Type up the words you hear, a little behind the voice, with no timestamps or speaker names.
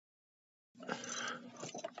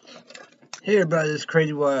Hey everybody, this is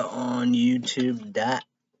Crazy Wyatt on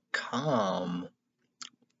YouTube.com.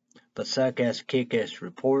 But Suckass Kickass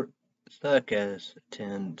Report, Suckass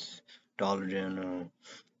attends Dollar General,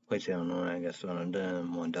 which I don't know, I guess one of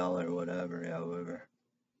them, $1 or whatever, however.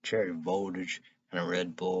 Cherry Voltage and a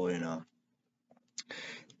Red Bull,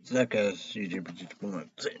 Suckass YouTuber just want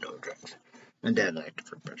to say no drinks. My dad liked it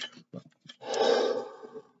for birthday.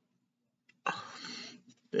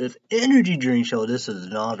 This energy drink show, this is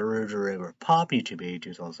not a regular pop YouTube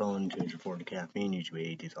 80s also only 240 caffeine, YouTube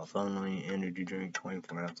 80s also only energy drink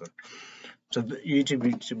 24 ounces. So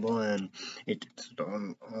YouTube one, it's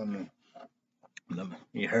on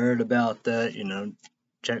you heard about that,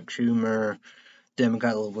 Chuck Schumer,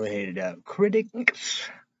 Democrat level hated out critics,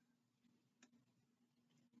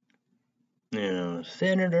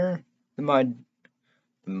 Senator, the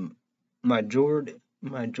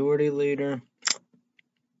majority leader.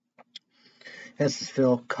 This is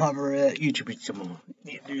Phil. Cover it. YouTube someone.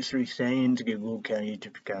 Do 3 sayings. Google account,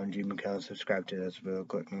 YouTube account, Gmail account. Subscribe to this video.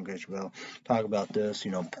 Click on the bell. Talk about this.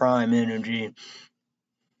 Prime Energy.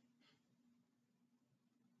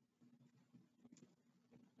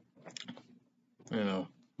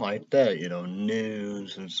 Like that.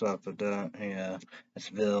 News and stuff like that. Yeah, that's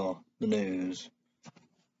Phil. The news.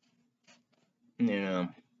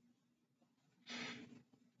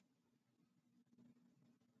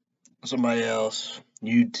 Somebody else.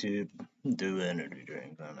 YouTube. Do energy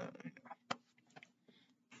drinks on it.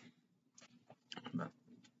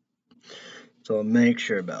 So make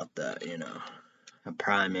sure about that, a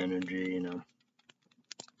Prime Energy,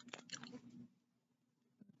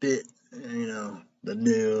 bit, the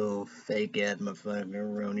new fake ad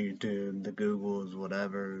motherfucker on YouTube, the Googles,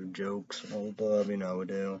 whatever, jokes, all above, we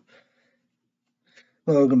do.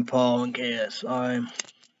 Logan Paul and KSI.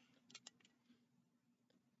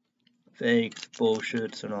 Fakes,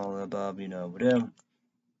 bullshits, and all the above, we do.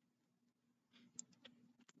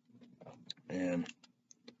 And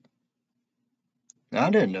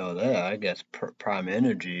I didn't know that. I guess Prime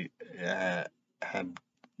Energy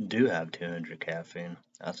do have 200 caffeine.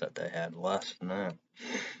 I thought they had less than that.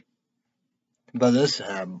 But this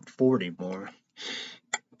had 40 more.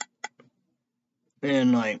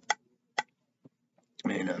 And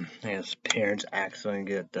his parents accidentally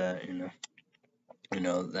get that,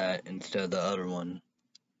 that instead of the other one.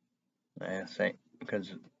 I think because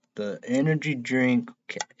the energy drink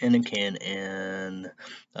in a can and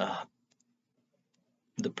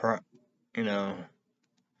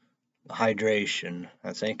hydration.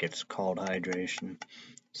 I think it's called hydration.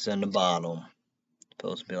 It's in the bottle. It's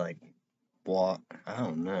supposed to be like what? I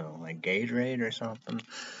don't know, like Gatorade or something.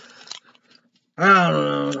 I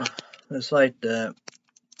don't know. It's like that.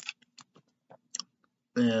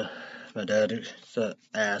 Yeah, my dad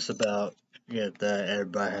asked about get that.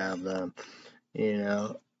 Everybody have them.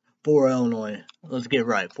 For Illinois. Let's get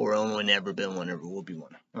right. For Illinois, never been one, never will be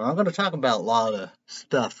one. I'm going to talk about a lot of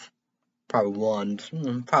stuff. Probably ones,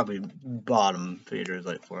 probably bottom feeders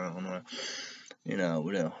like for Illinois.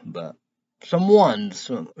 But some ones,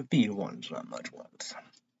 a few ones, not much ones.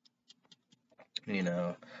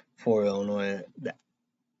 For Illinois, the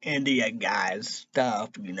India guys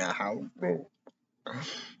stuff, how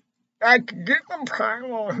I can get them prime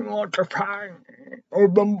or who wants to prime. Or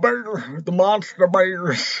the monster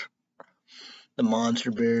bears. The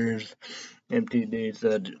monster bears. MTD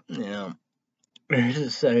said,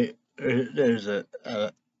 there's a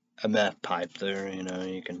meth pipe there,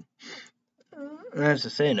 you can. That's the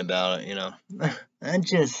saying about it, I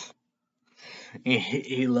just,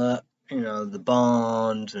 he loved, the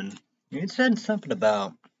bonds, and he said something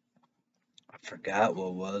about, I forgot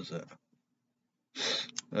what was it.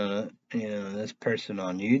 This person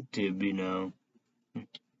on YouTube,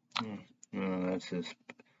 that's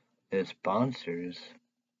his sponsors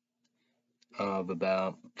of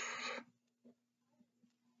about,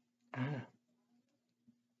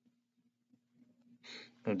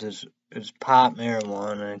 it's pot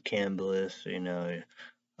marijuana, cannabis,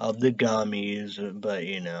 of the gummies, but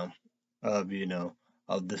of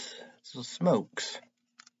the smokes.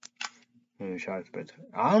 I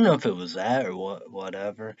don't know if it was that or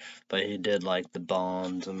whatever, but he did like the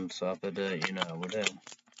bonds and stuff like that, whatever.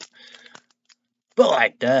 But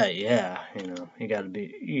like that, yeah, you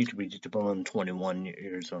should be just born 21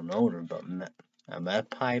 years old and older, but that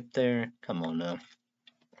pipe there, come on now.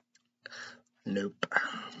 Nope.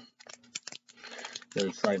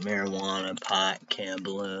 It's like marijuana, pot,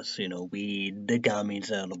 cannabis, weed, the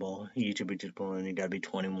gummies edible. You should be just born, you gotta be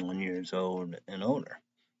 21 years old and older.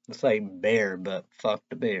 It's like bear, but fuck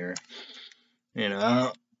the bear.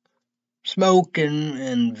 smoking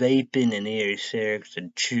and vaping and e-cigarettes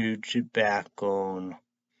and chewed tobacco and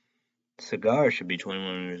cigars should be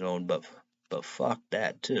 21 years old, but fuck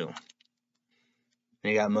that too.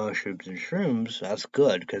 You got mushrooms and shrooms, that's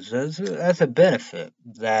good, because that's a benefit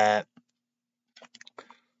that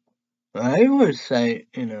I would say,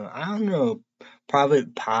 I don't know, probably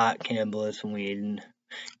pot, cannabis, and weed,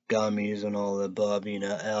 gummies, and all the above,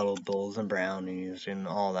 edibles and brownies and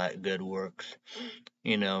all that good works,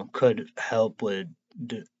 could help with,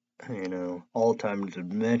 Alzheimer's and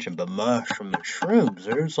dementia, but mushroom and shrooms,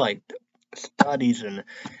 there's like studies, and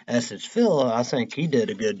Essence Phil, I think he did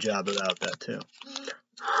a good job about that too.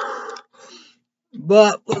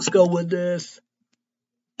 But let's go with this.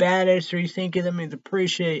 Badass rethinking. That means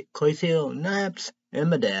appreciate Claytail Naps and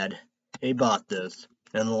my dad. He bought this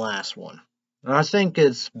and the last one. I think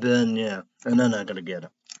it's been, and they're not gonna get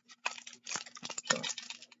it.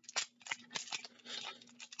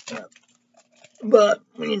 So, but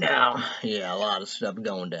a lot of stuff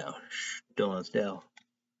going down. Doing still.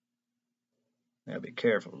 Gotta be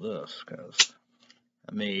careful with this, because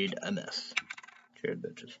I made a mess. Cheers,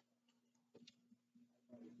 bitches.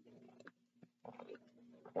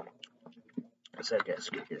 I guess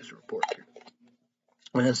get his report here.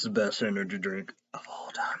 And it's the best energy drink of all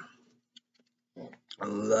time. I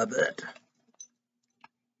love it.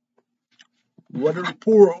 What a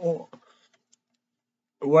report!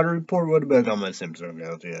 What a report would have been on my Simpson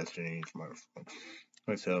Galaxy S3 smartphone.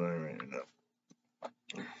 I tell that right now.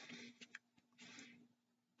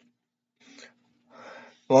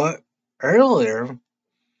 Well, earlier,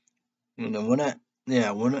 what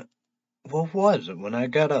was it? When I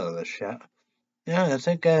got out of the shower, I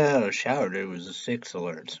think I got out of the shower, there was 6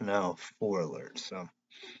 alerts, now 4 alerts,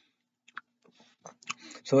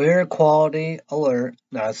 So air quality alert,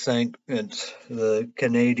 I think it's the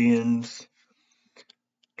Canadians,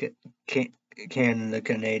 can the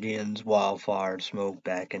Canadians wildfire smoke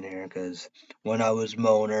back in here, because when I was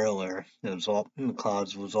mowing earlier, the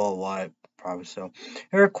clouds was all white, probably so.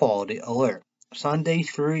 Air quality alert, Sunday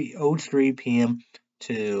 3:03 p.m.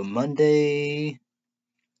 to Monday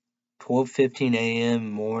 12:15 a.m.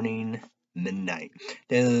 morning midnight.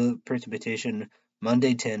 Daily precipitation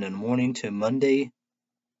Monday 10 in the morning to Monday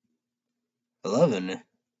 11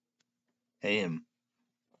 a.m.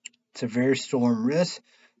 Severe storm risk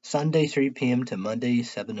Sunday 3 p.m. to Monday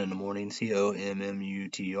 7 in the morning,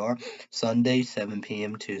 COMMUTR. Sunday 7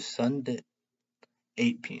 p.m. to Sunday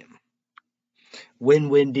 8 p.m. Wind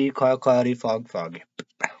windy, cloudy, foggy.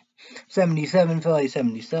 77 Philly,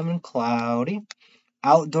 77 cloudy.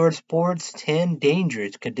 Outdoor sports 10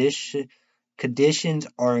 dangerous. Conditions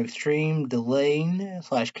are extreme, delaying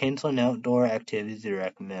 / canceling outdoor activities are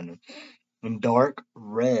recommended. And dark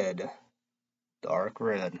red.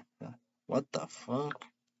 What the fuck?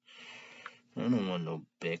 I don't want no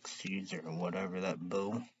Bixies or whatever that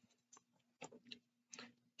bull.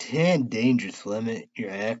 10 dangerous. Limit your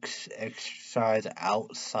exercise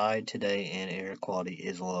outside today, and air quality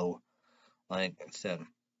is low. Like I said.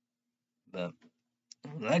 But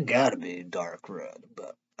that gotta be dark red,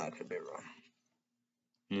 but I could be wrong.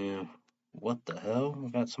 Yeah. What the hell? We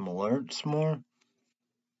got some alerts more?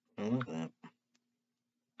 Oh, look at that.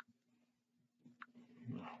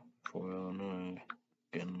 409.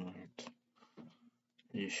 Getting alerts.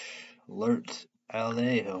 Alerts.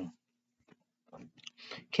 Alejo.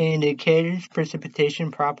 Key indicators,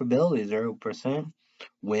 precipitation probability 0%.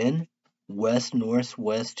 Wind,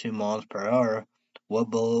 west-northwest 2 miles per hour.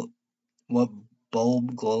 What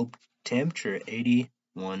bulb globe temperature?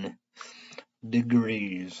 81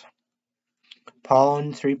 degrees.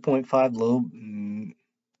 Pollen 3.5 low,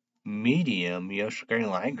 medium, yellow green,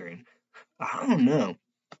 light green. I don't know.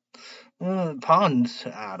 Pollen's,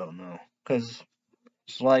 I don't know. Because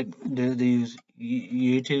it's like, do these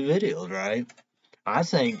YouTube videos, right? I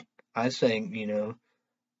think,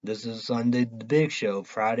 this is Sunday the big show.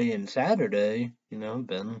 Friday and Saturday,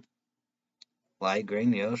 been light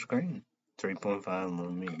green, yellow green. 3.5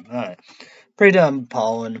 millimeter. Alright. Pre-done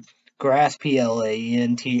pollen. Grass,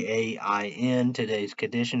 PLANTAIN. Today's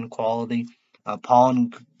condition quality.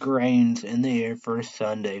 Pollen grains in the air first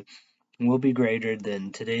Sunday will be greater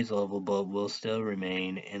than today's level, but will still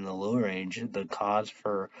remain in the low range. The cause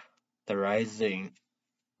for the rising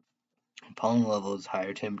pollen levels,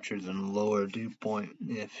 higher temperatures, and lower dew point.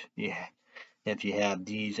 If you have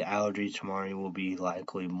these allergies tomorrow, it will be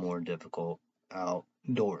likely more difficult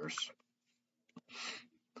outdoors.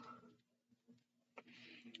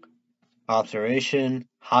 Observation,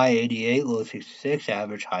 high 88, low 66,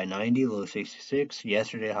 average high 90, low 66,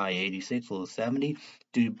 yesterday high 86, low 70,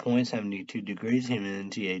 dew point 72 degrees,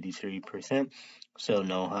 humidity 83%, So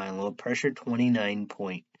no high and low pressure,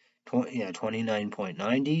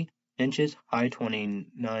 29.90 inches, high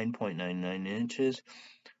 29.99 inches,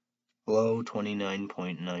 low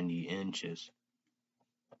 29.90 inches.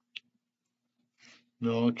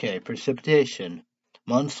 Okay, precipitation.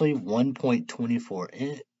 Monthly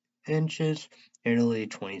 1.24 inches, yearly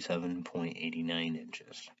 27.89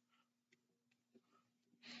 inches.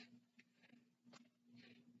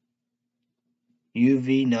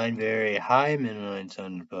 UV 9 very high, minimized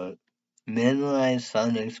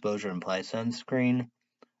sun exposure implies sunscreen.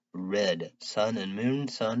 Red, sun and moon,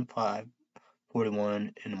 sun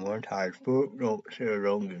 5:41 in the morning, tired, don't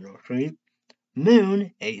sleep.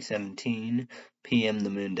 Moon 8:17 p.m. The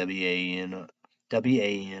moon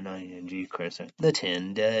WANING crescent. The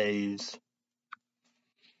 10 days.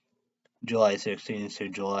 July 16th to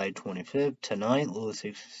July 25th. Tonight, low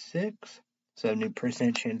 66,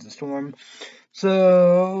 70% chance of storm.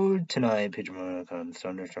 So tonight, picture moon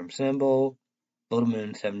thunderstorm symbol. Little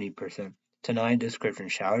moon 70%. Tonight, description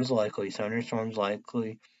showers likely, thunderstorms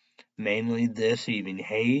likely, mainly this evening.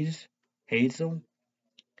 Haze.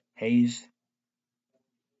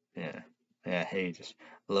 Yeah, haze.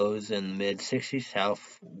 Lows in the mid-60s,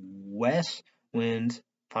 southwest winds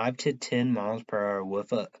 5 to 10 miles per hour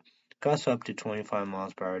with a gust up to 25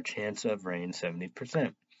 miles per hour. Chance of rain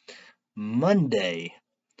 70%. Monday,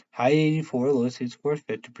 high 84, low 64,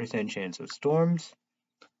 50% chance of storms.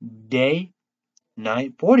 Day,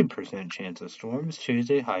 night 40% chance of storms.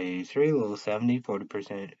 Tuesday, high 83, low 70,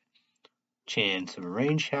 40% chance of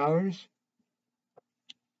rain showers.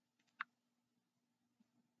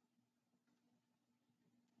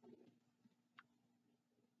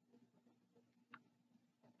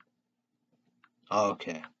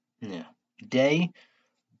 Okay, yeah. Day,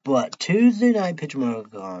 but Tuesday night, picture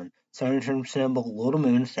gone. Thunderstorm symbol, little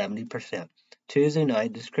moon, 70%. Tuesday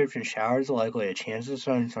night, description, showers likely, a chance of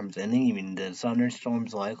thunderstorms in the evening. The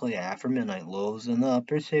thunderstorms likely after midnight, lows in the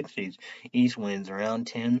upper 60s. East winds around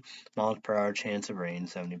 10 miles per hour, chance of rain,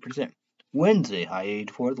 70%. Wednesday, high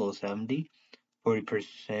 84, low 70,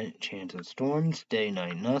 40% chance of storms. Day,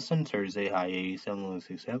 night, nothing. Thursday, high 87, low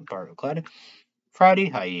 67, partly cloudy. Friday,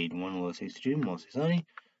 high 81, low 62, mostly sunny.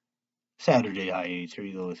 Saturday, high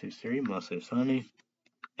 83, low 63, mostly sunny.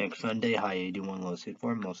 Next Sunday, high 81, low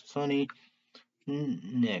 64, mostly sunny.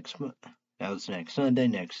 That was next Sunday.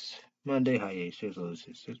 Next Monday, high 86, low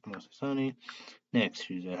 66, mostly sunny. Next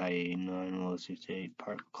Tuesday, high 89, low 68,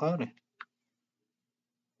 partly cloudy.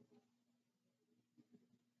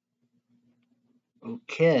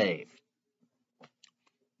 Okay.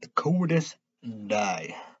 The coldest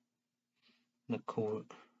day.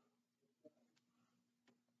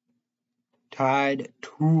 Tide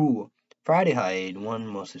 2. Friday, high 81,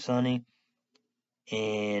 mostly sunny.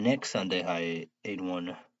 And next Sunday, high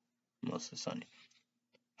 81, mostly sunny.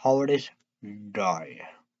 Holidays die.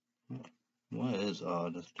 What is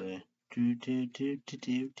holidays day?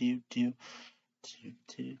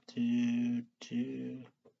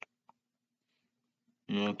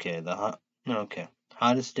 Okay,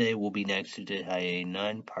 hottest day will be next Tuesday, high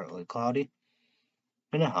 89, partly cloudy.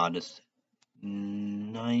 And the hottest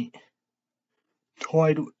night,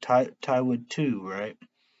 Tide 2, right?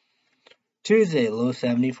 Tuesday, low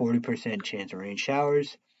 70, 40% chance of rain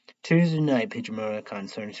showers. Tuesday night, picture Monicon,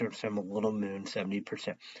 thunderstorm symbol, little moon,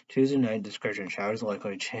 70%. Tuesday night, discretion showers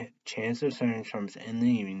likely, chance of thunderstorms in the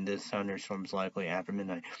evening. This thunderstorms likely after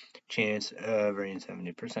midnight. Chance of rain,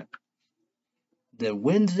 70%. The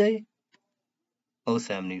Wednesday, low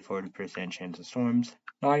 70, 40% chance of storms.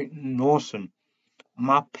 Night, Northern.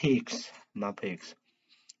 My picks.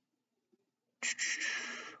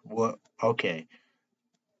 What? Okay.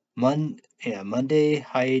 Monday,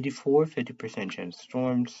 high 84, 50% chance of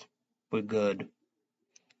storms. We're good.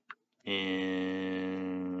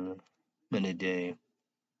 And Monday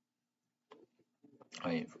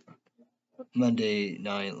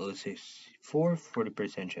night, low 64,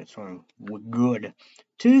 40% chance of storm. We're good.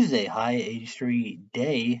 Tuesday, high 83,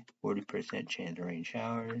 day, 40% chance of rain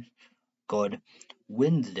showers. Good.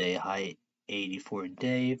 Wednesday, high 84,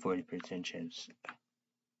 day, 40% chance.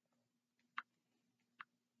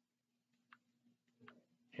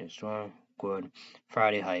 Storm. Good.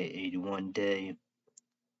 Friday, high 81, day,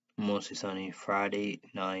 mostly sunny. Friday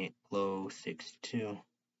night, low 62.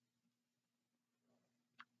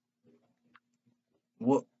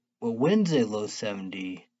 Well, Wednesday, low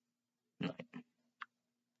 70 night.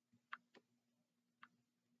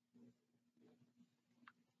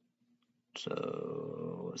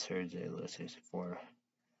 So Thursday, low 64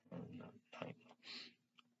 night.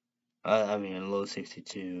 Low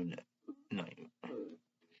 62 night.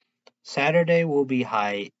 Saturday will be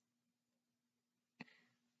high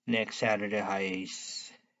Next Saturday, high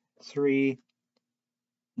 3.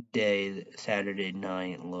 Day, Saturday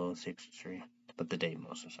night, low 63. But the day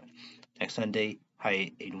mostly sunny. Next Sunday,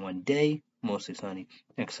 high 81. Day, mostly sunny.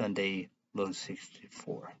 Next Sunday, low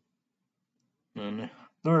 64. And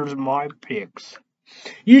there's my picks.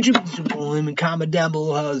 YouTube, women, comment down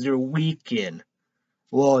below how's your weekend.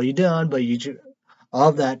 Well, you done, but YouTube,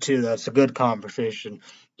 all that too. That's a good conversation.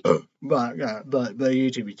 But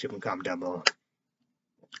YouTube, comment down below.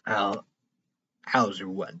 How's your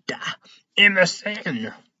what?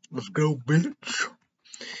 MSN, let's go, bitch.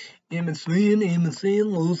 MSN,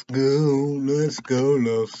 let's go,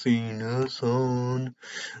 let's sing a song,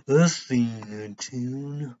 let's sing a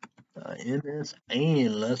tune.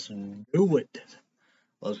 MSN, let's do it.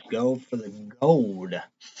 Let's go for the gold.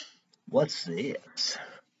 What's this?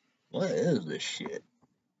 What is this shit?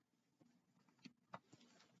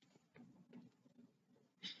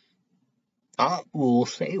 I will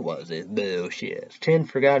say was this bullshit. 10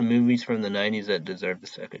 forgotten movies from the 90s that deserve a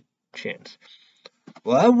second chance.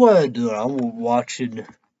 Well, I would do it. I'm watching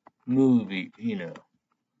movie,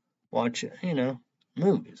 watching,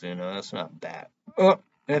 movies, that's not bad.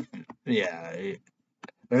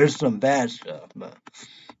 There's some bad stuff, but,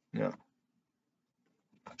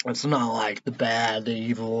 it's not like the bad, the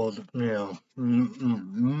evil, no.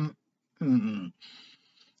 No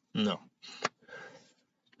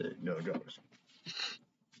jokes.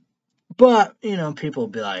 But, people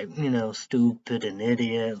be like, stupid and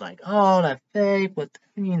idiot, like, oh, that fake, but,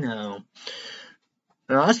 And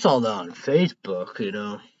I saw that on Facebook,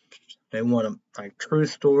 They want a, like, true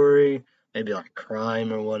story, maybe like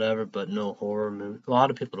crime or whatever, but no horror movie. A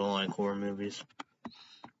lot of people don't like horror movies.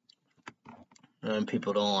 And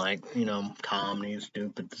people don't like, comedies,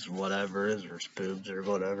 stupids, whatever, or spoofs or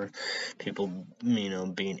whatever. People,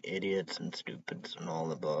 being idiots and stupids and all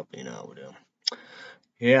the above, we do.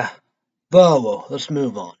 Yeah. But let's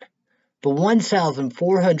move on. The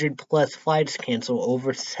 1,400 plus flights cancel,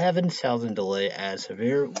 over 7,000 delay as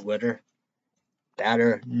severe weather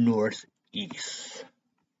batter northeast.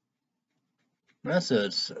 That's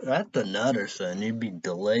the nutter, son. You'd be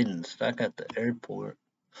delayed and stuck at the airport.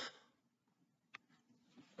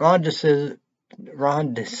 Ron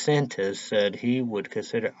DeSantis said he would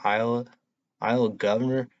consider Iowa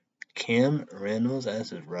Governor Kim Reynolds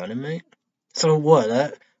as his running mate. So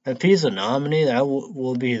what? If he's a nominee, that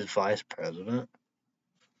will be his vice president.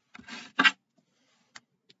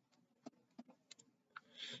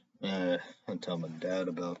 I'll tell my dad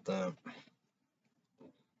about that.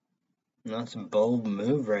 That's a bold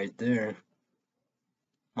move right there.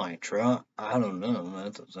 Mike Trout, I don't know.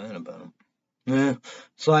 That's what I'm saying about him. Yeah,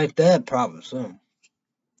 it's like that, probably so.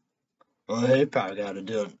 Well, he probably got to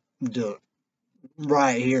do it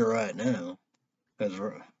right here, right now. Because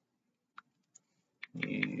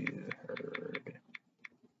you heard.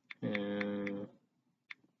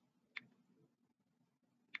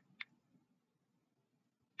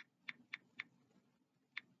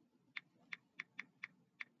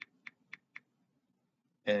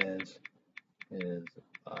 As his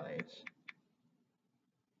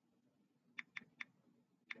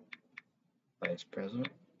vice president.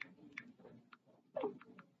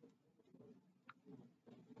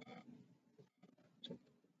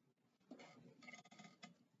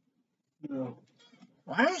 No.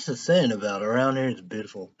 Why is the saying about around here is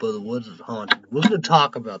beautiful, but the woods is haunted? We're gonna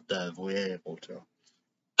talk about that if we're able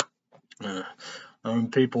to.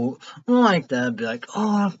 People like that be like,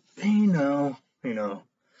 oh, it's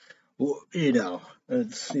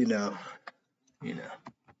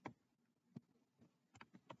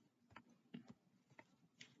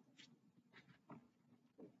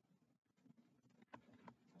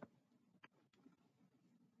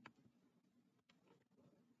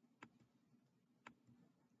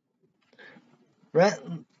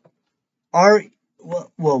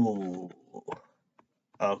whoa.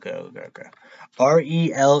 Okay.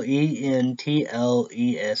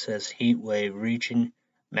 RELENTLESS heat wave reaching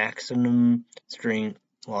maximum strength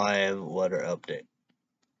live weather update.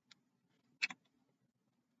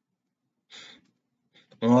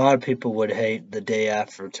 A lot of people would hate the day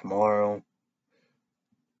after tomorrow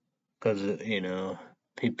because,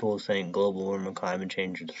 people think global warming, climate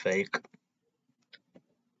change is fake.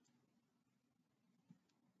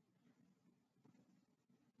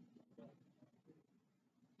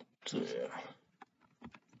 So, yeah.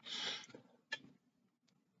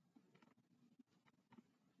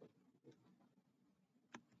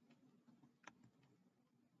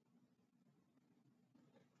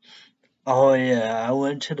 Oh yeah, I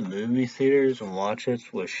went to the movie theaters and watched it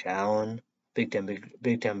with Shallon, Big Time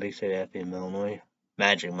Big City, Illinois.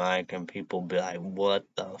 Magic Mike, and people be like, what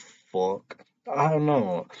the fuck? I don't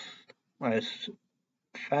know. My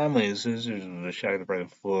family and sisters was shocked by the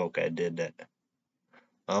fuck I did that.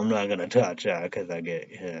 I'm not gonna touch that because I get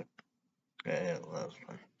hit. Yeah, that's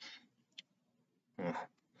fine. Yeah.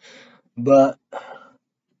 But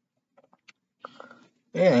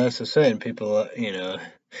yeah, that's the same. People, I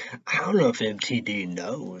don't know if MTD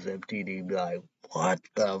knows. MTD be like, what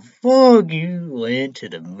the fuck? You went to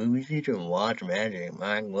the movie theater and watched Magic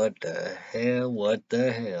Mike? What the hell? What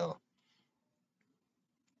the hell?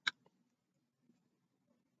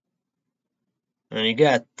 And you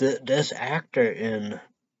got this actor in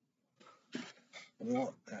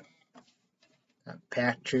what, that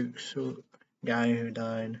Patrick guy who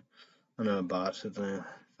died. I know boss is there.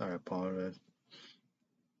 Sorry, I apologize.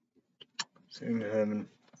 Sing to heaven.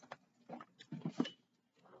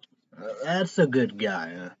 That's a good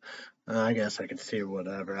guy. I guess I could see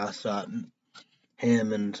whatever. I thought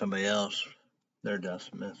him and somebody else, they're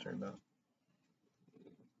just mystery, but.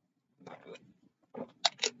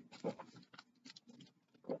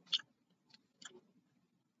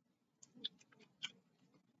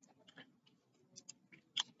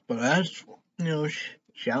 But that's,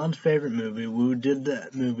 Sean's favorite movie. We did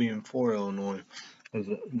that movie in 4 Illinois.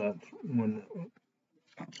 That's when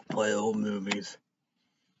play old movies.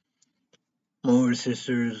 My older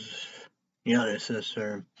sister's younger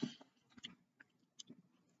sister.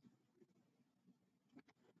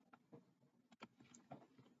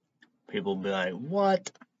 People be like,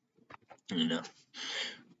 what?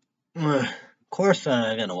 Of course I'm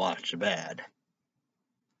not gonna watch the bad.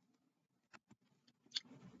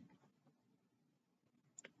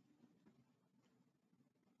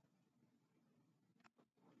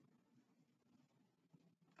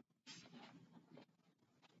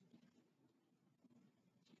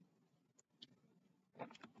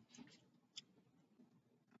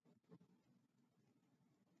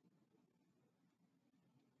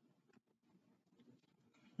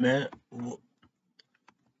 Man,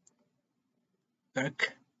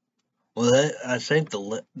 heck. Well, I think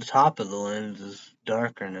the top of the lens is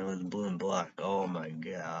darker and it was blue and black. Oh my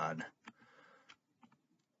god.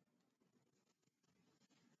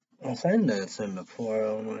 I think that's in the 4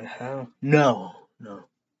 Illinois. How? No.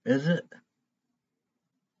 Is it?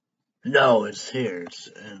 No, it's here. It's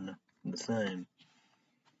in the thing.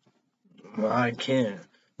 Well, I can't.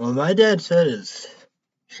 Well, my dad said it's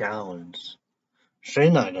challenge.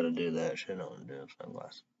 She's not gonna do that. She don't want to do it.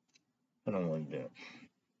 Sunglasses. I don't want to do it.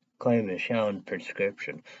 Claim a challenge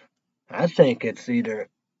prescription. I think it's either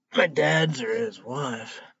my dad's or his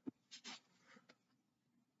wife.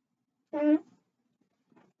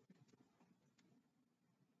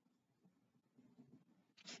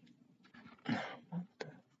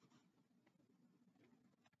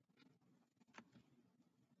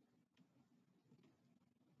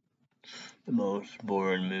 The most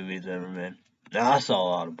boring movies ever made. Now, I saw a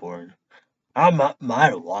lot of boring. I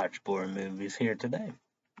might have watched boring movies here today.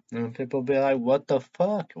 And people be like, what the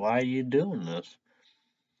fuck? Why are you doing this?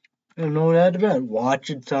 I don't know what that's about.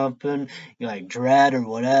 Watching something, you like dread or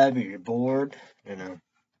whatever, you're bored,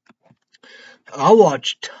 I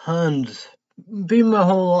watch tons, be my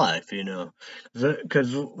whole life,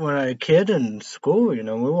 because when I was a kid in school, we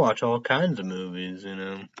watch all kinds of movies,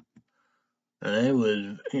 and it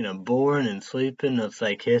was, boring and sleeping. It's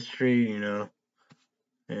like history,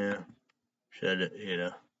 yeah, shut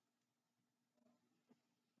it.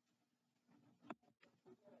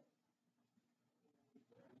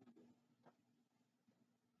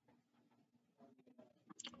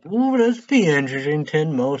 Ooh, let's be interesting.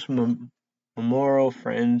 10 most memorable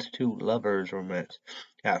friends to lovers romance.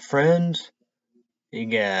 Got Friends, you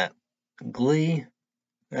got Glee,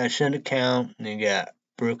 that shouldn't count. You got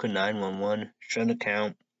Brooklyn 911, shouldn't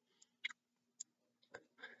count.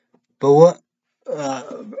 But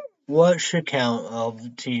what should count of the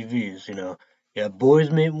TVs? You got Boys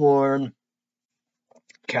Meet World,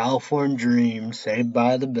 California Dream, Saved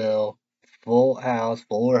by the Bell, Fuller House.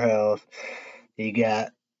 You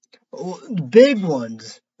got the big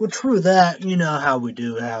ones. Well, true that. You know how we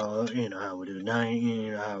do. How we do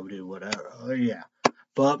night. How we do whatever. Oh, yeah.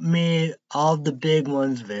 But me, all the big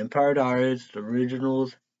ones: Vampire Diaries,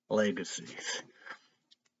 originals, legacies.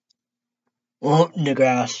 Well,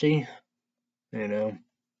 Degrassi.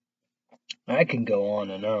 I can go on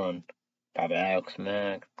and on. Probably Alex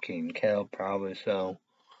Mack, King Kel, probably so.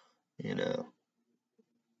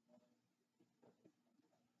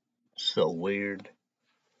 So weird.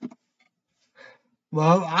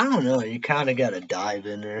 Well, I don't know. You kind of got to dive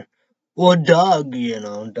in there. Well, Doug,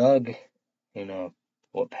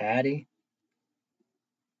 what, Patty?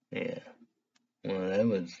 Yeah. Well, that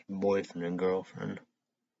was boyfriend and girlfriend.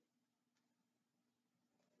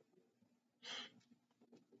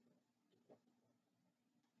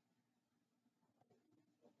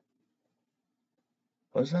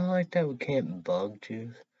 Was that like that with Camp Bug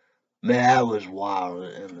Juice? Man, that was wild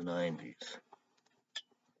in the 90s.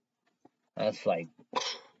 That's like,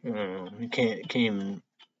 you can't even,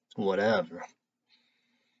 whatever.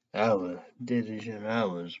 That was, that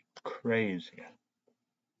was crazy.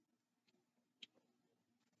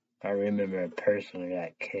 I remember a person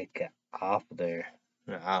got kicked off there.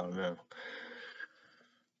 I don't know.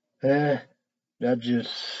 That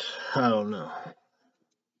just, I don't know.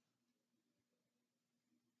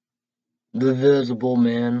 The Visible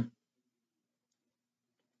Man.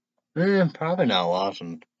 Probably not Lost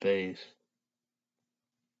in Space.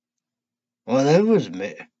 Well, they was,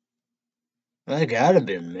 they gotta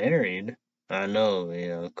been married. I know,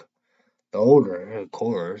 the older, of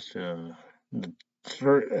course.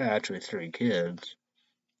 Actually, 3 kids.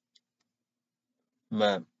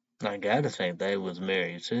 But I gotta think they was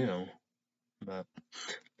married too. But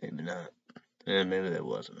maybe not. Yeah, maybe they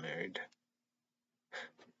wasn't married.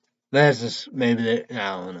 That's just, maybe they,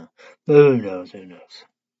 I don't know. Who knows, who knows.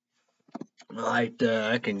 Like,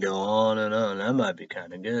 I can go on and on. That might be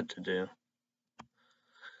kind of good to do.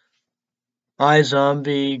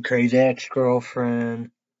 iZombie, Crazy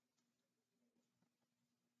Ex-Girlfriend,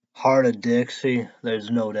 Heart of Dixie.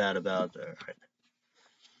 There's no doubt about that. Right?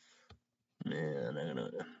 Man, I don't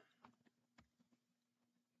know.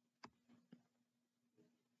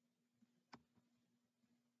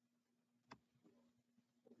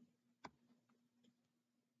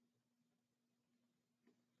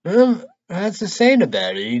 That's the saying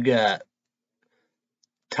about it. You got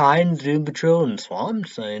Titans, Doom Patrol, and Swamp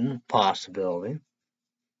Thing possibility.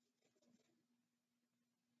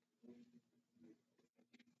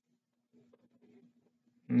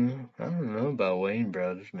 I don't know about Wayne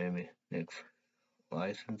Brothers, maybe. Nick's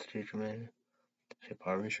license teacher, maybe. Chip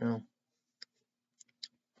Harvey show.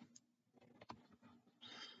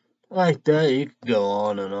 Like that, you could go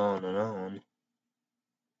on and on and on.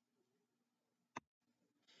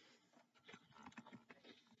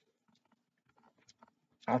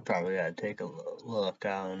 I probably gotta take a look.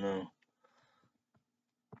 I don't know.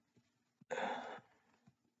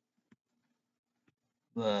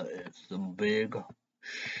 But it's the big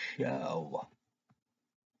show.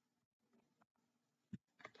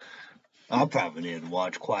 I'll probably need to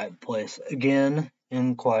watch Quiet Place again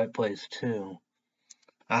and Quiet Place 2.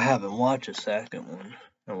 I haven't watched the second one.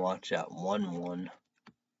 I watched that one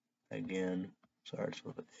again. Starts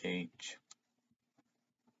with an H.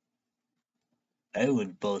 They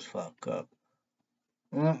would both fuck up.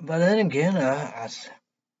 But then again,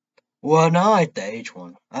 well, not like the H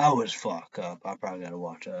one. I was fuck up. I probably gotta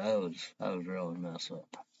watch that. That was really messed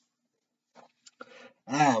up.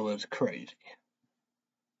 That was crazy.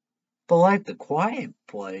 But like the Quiet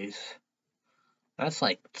Place, that's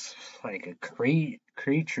like a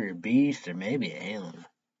creature, beast, or maybe alien.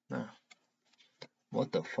 No.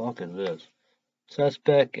 What the fuck is this?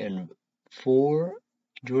 Suspect in 4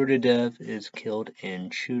 Georgia death is killed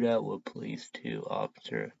in shootout with police. 2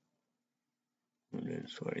 officer.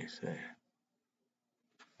 That's what he say.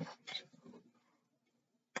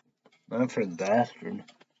 I'm for the bastard.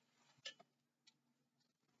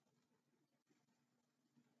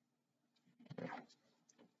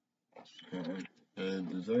 I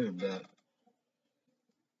deserve that.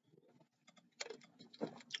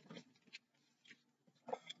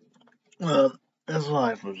 Well, his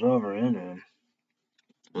life was over in him.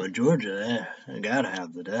 Well, Georgia, they gotta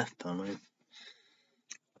have the death penalty.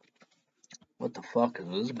 What the fuck is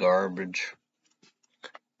this garbage?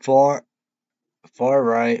 Far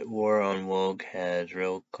right war on woke has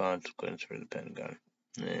real consequence for the Pentagon.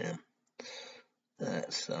 Yeah.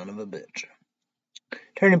 That son of a bitch.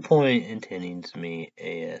 Turning point intending to meet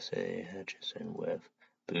Asa Hutchinson with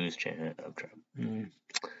Boo's chant of Trump.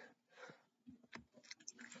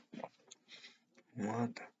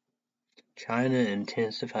 What? China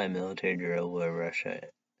intensify military drill with Russia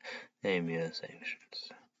aim U.S.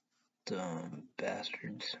 sanctions. Dumb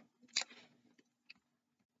bastards.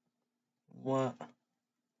 What?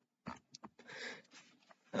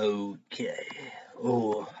 Okay.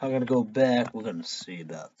 Oh, I gotta go back. We're gonna see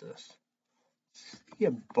about this. He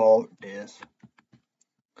bought this.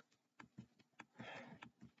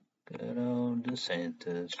 Good old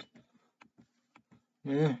DeSantis.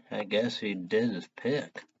 Yeah, I guess he did his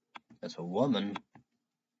pick. As a woman.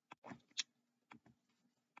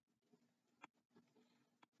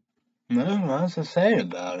 No, what's to say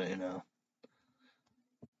about it,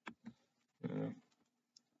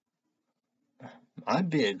 I'd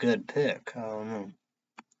be a good pick. I don't know.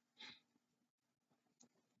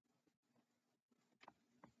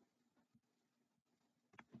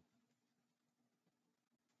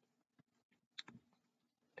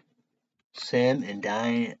 Sam and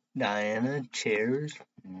Diana, Cheers.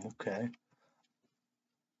 Okay.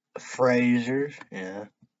 Frasers, yeah.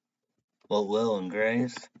 Well, Will and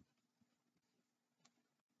Grace.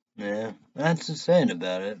 Yeah, that's the saying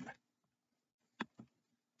about it.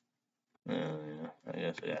 Yeah, I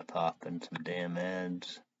guess I gotta pop in some damn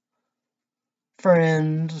ads.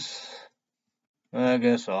 Friends. I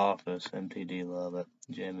guess Office, MPD, love it.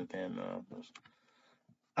 Jamie Pan Office.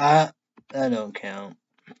 That don't count.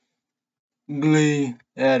 Glee,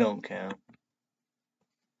 that don't count.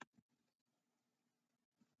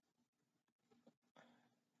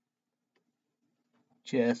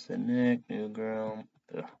 Jess and Nick, New Girl.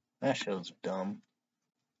 Ugh, that show's dumb.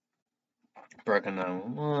 Breaking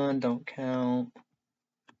 911, don't count.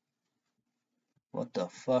 What the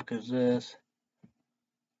fuck is this?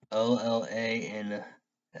 OLANLILY,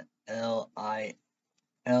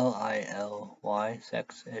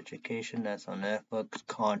 Sex Education. That's on Netflix.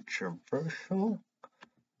 Controversial.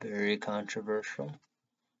 Very controversial.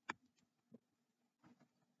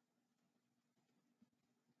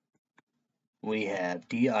 We have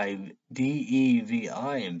DEVI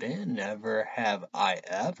and Ben. Never have I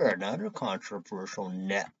ever. Another controversial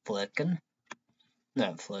Netflix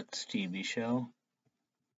TV show.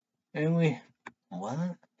 And we,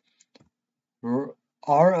 what?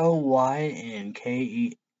 ROY and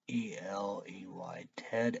KELEY.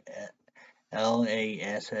 Ted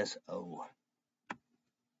LASSO.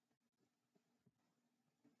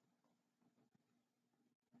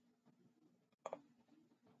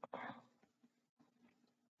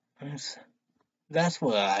 That's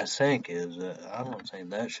what I think is. I don't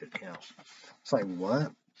think that should count. It's like,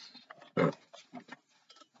 what?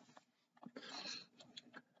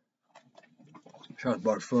 South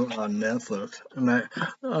Park on Netflix, and they're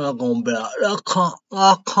going to be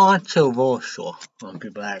controversial. And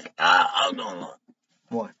people like, I don't know.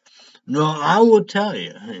 What? No, I will tell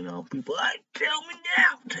you. You know, people like, tell me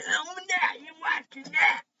now, you're watching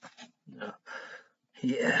that. No.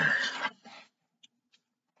 Yeah.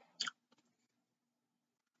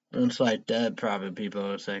 It's like that. Probably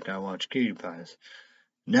people think I watch Cutie Pies.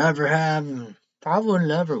 Never have, probably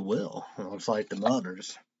never will. It's like the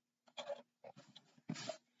mothers.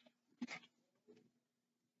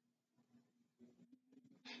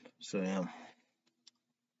 So yeah.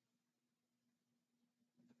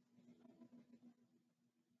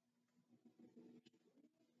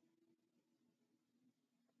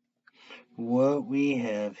 What we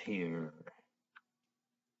have here.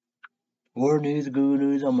 More news, good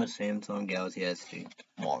news on my Samsung Galaxy S3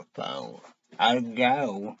 smartphone. I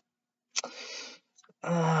go.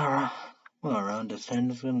 Well, around this time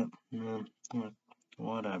is gonna.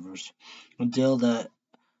 Whatever's. A deal that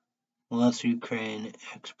lets Ukraine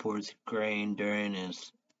exports grain during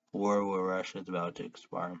its war with Russia is about to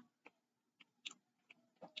expire.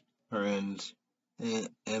 Ends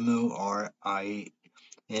MORALITY.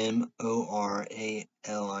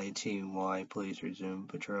 Police resume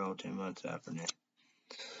patrol 2 months after that.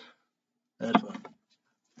 That's one.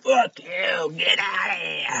 Fuck you! Get out of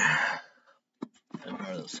here! Them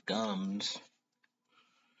are the scums.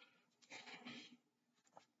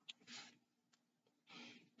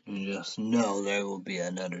 You just know there will be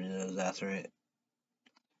another disaster.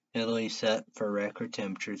 Italy set for record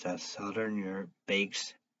temperatures as southern Europe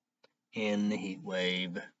bakes in the heat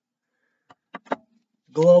wave.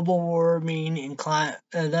 Global warming and climate.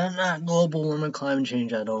 That's not global warming, climate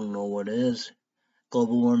change. I don't know what is.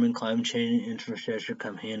 Global warming, climate change, infrastructure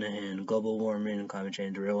come hand in hand. Global warming and climate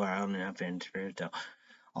change, real world, and atmosphere.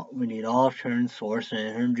 We need alternate source of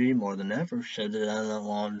energy more than ever. Should have done it a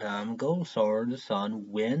long time ago. Solar, the sun,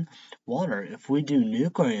 wind, water. If we do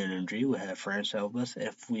nuclear energy, we have France help us.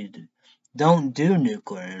 If we don't do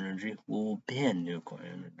nuclear energy, we'll ban nuclear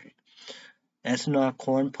energy. Ethanol,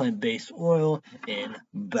 corn, plant-based oil, and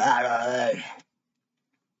battery.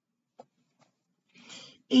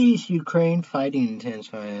 East Ukraine fighting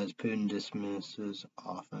intensifies as Putin dismisses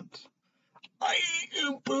offense. I hate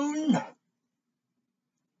you, Putin.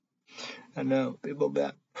 I know, people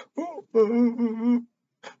back.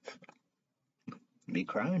 Be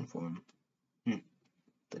crying for him.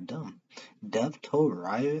 The dumb. Death toll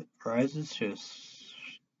rises to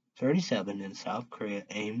 37 in South Korea.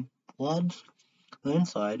 Aim floods,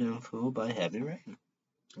 landslide, and fueled by heavy rain.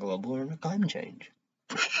 Global warming, climate change.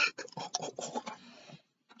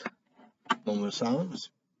 Moment of silence.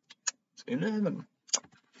 It's gonna happen.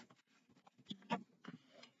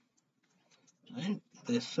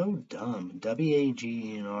 They're so dumb.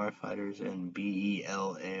 WAGNR fighters and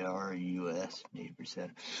BELARUS neighbor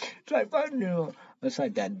said. It's like I knew. It's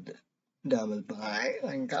like that dumb as by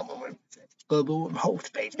and government global whole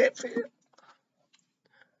space that fear.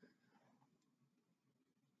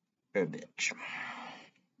 You're a bitch.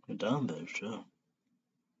 A dumb bitch too.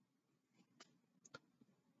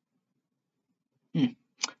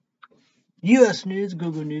 U.S. News,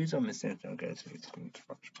 Google News. I'm a Samsung guy. So it's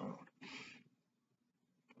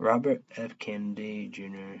Robert F. Kennedy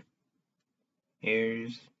Jr.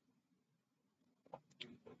 Heirs.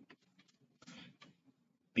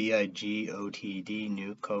 BIGOTD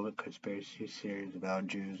new COVID conspiracy series about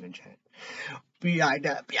Jews in China. Behind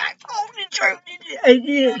the truth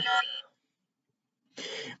is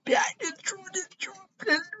behind the truth is truth.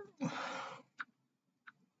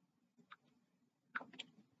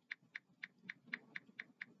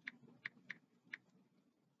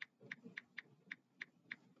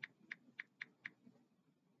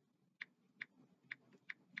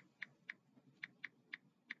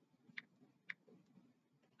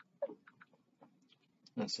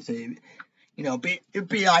 That's the same. You know, BID,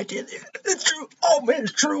 it's true. Oh man,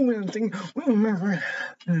 it's true. And thing, remember,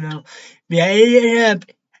 you know, yeah,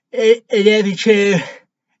 that'd true.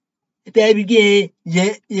 That'd good.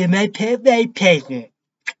 You might pick, may pick it.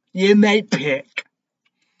 You may pick.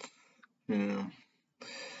 Yeah.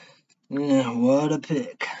 Yeah, what a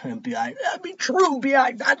pick. And that'd be true,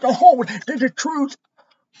 BI. That's the whole, that's the truth.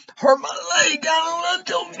 Hurt my leg. I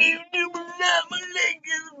don't you do not. My leg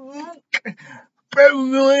is broken.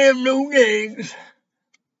 I have no legs.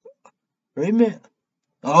 Wait a minute.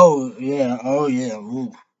 Oh yeah.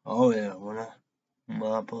 Ooh. Oh yeah. When I'm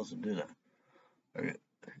not supposed to do that. Okay.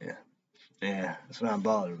 Yeah. It's not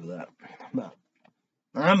bothered with that. But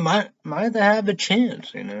I might have a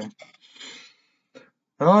chance, you know.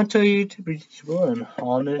 I'll tell you to be one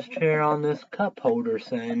on this chair on this cup holder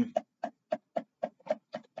thing.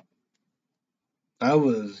 I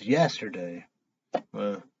was yesterday,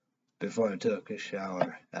 before I took a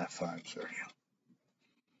shower at 5:30.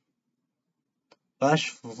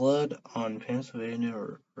 Flash flood on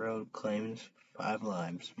Pennsylvania road claims 5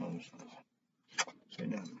 lives mostly. So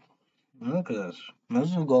now, look at this.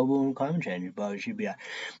 This is global climate change, but it should be. I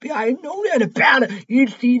know that about it. You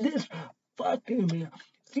see this fucking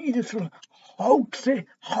see this hoax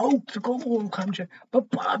global climate change.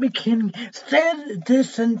 But Bobby King said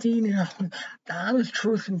this indeed, that is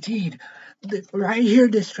truth indeed. Right here,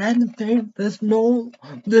 this random thing. This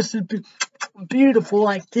is beautiful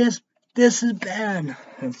like this. This is bad.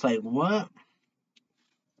 It's like, what?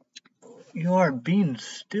 You are being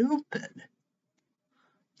stupid.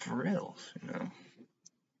 For reals, you know.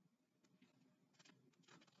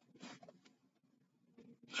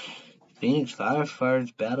 Phoenix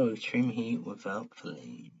firefighters battle extreme heat without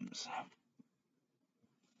flames.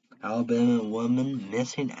 Alabama woman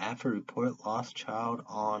missing after report lost child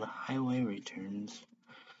on highway returns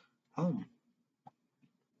home.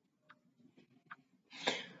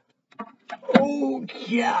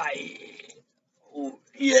 Okay. Oh,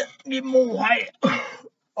 yeah, get more white.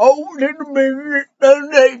 Oh, little bit the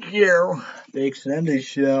next year. Big Sunday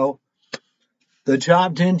show. The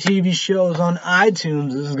top 10 TV shows on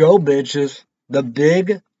iTunes is Go Bitches. The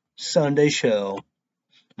Big Sunday Show.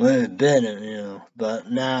 Well, it's been, you know, but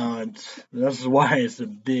now this is why it's a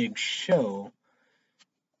big show.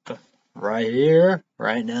 Right here,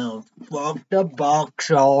 right now. Fuck the box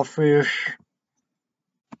office.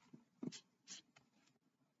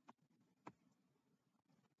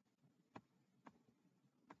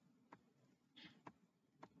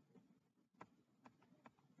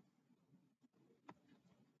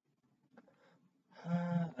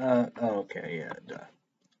 Okay, yeah, duh.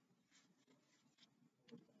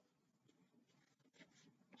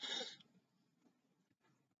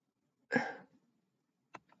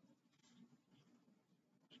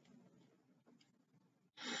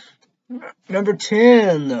 Number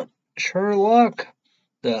 10, Sherlock,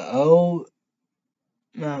 the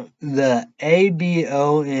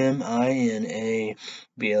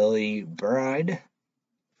ABOMINABLE Bride.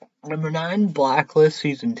 Number 9, Blacklist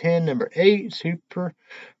Season 10. Number 8, Superman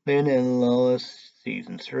and Lois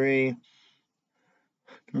Season 3.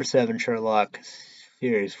 Number 7, Sherlock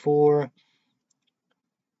Series 4.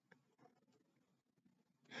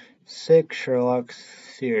 6, Sherlock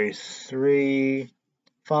Series 3.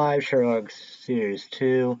 5, Sherlock Series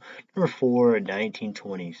 2. Number 4,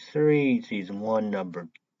 1923, Season 1, Number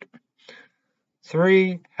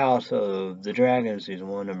 3, House of the Dragon, Season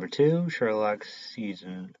 1, Number 2, Sherlock Series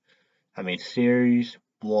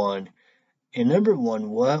 1. And number 1,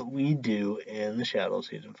 What We Do in the Shadows,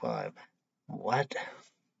 Season 5. What?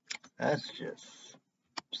 That's just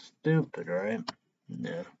stupid, right?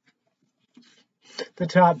 No. The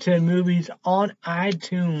top 10 movies on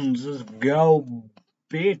iTunes. Let's go,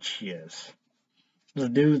 bitches.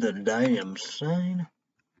 Let's do the damn thing.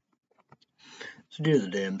 Let's do the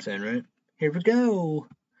damn thing, right? Here we go.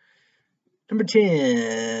 Number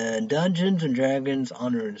 10, Dungeons and Dragons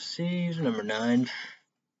Honor of the Seas. Number 9,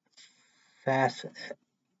 Fast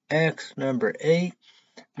X. Number 8,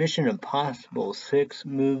 Mission Impossible 6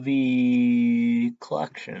 movie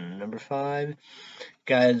collection. Number 5,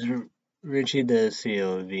 Guys Ritchie the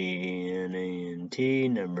COVNANT.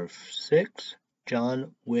 Number 6,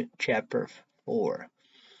 John Wick Chapter 4.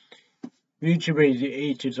 Reach your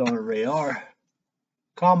H's on the radar.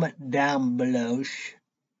 Comment down below.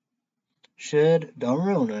 Don't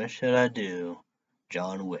ruin it, should I do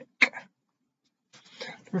John Wick?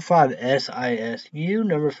 Number 5, SISU.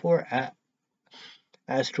 Number 4,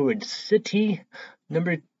 Asteroid City.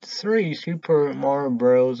 Number 3, Super Mario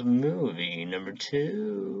Bros. Movie. Number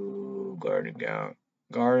 2,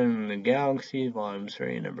 Guardian of the Galaxy Volume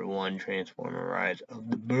 3. Number 1, Transformer Rise of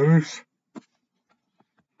the Beast.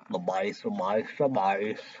 The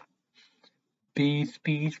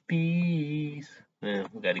Beast. Peace. Yeah,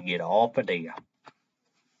 we gotta get off of there.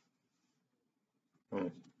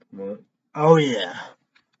 Oh yeah.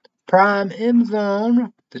 Prime,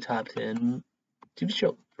 Amazon, the top 10 TV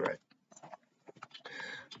shows, right?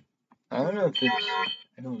 I don't know if it's,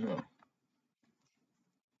 I don't know. I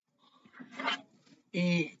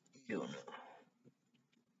don't know.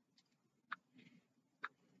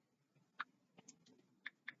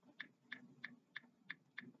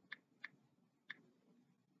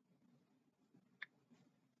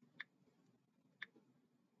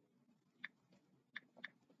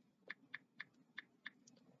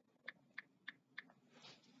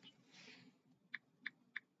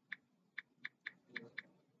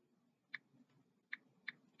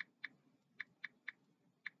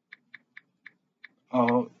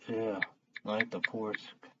 Oh yeah, like the fourth.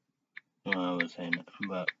 No, I was saying,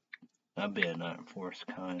 but that'd be a not fourth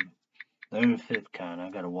kind. Then fifth kind. I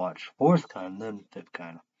gotta watch fourth kind, then fifth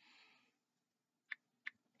kind.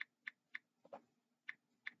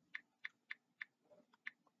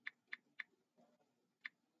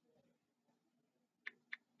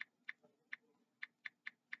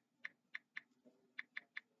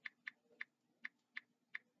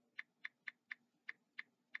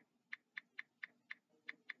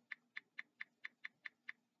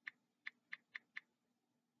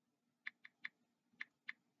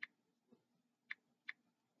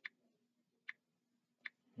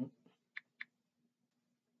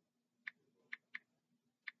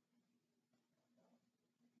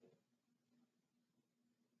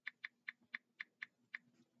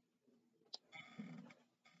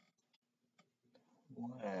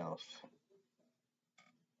 What else?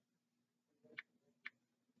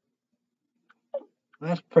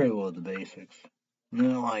 That's pretty well the basics.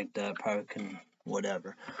 Not like that, probably can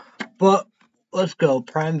whatever. But let's go.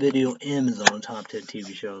 Prime Video, Amazon top 10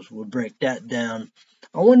 TV shows. We'll break that down.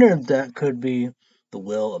 I wonder if that could be The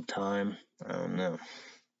Wheel of Time. I don't know.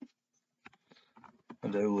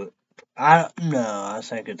 I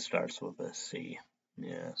think it starts with a C.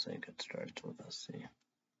 Yeah, I think it starts with a C.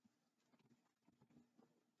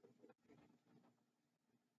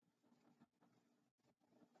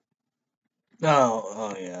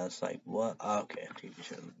 Oh yeah, it's like what? Okay, TV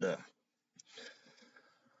show. Duh.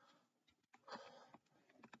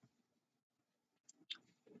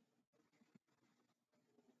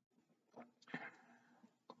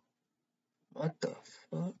 What the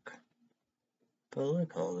fuck? But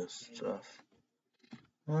look all this stuff.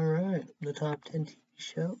 Alright, the top 10 TV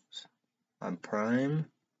shows on Prime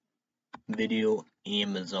Video,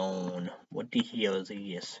 Amazon. What the hell is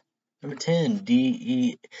this? Number 10,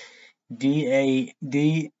 Dead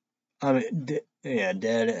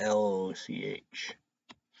LOCH.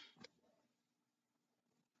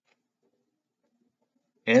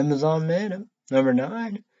 Amazon Man. Number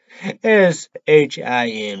 9 is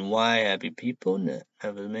HINY. Happy People.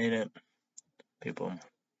 Never made it. People.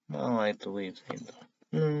 I don't like the lead thing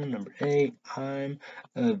though. Number 8, I'm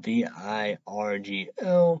a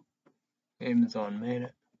VIRGL. Amazon made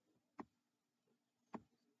it.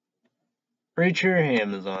 Preacher,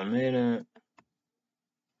 Amazon made it.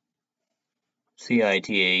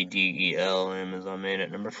 CITADEL, Amazon made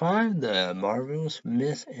it. Number 5, The Marvelous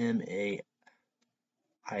Miss MAISE.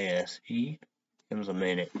 Amazon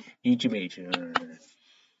made it. YouTube.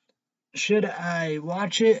 Should I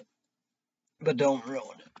watch it? But don't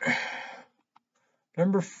ruin it.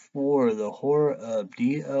 Number 4, The Horror of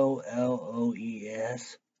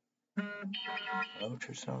DOLOES.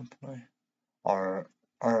 Ultrasound play.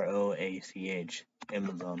 ROACH.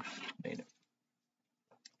 Amazon made it.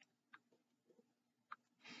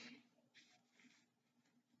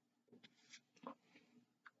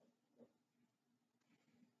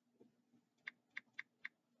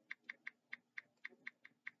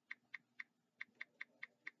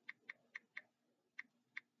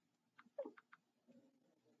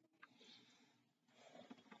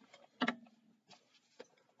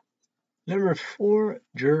 Number 4,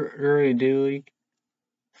 Jury Duty.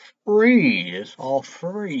 Free. It's all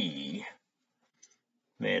free.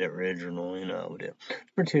 Made it original, you know.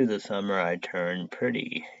 Number 2, this summer I turned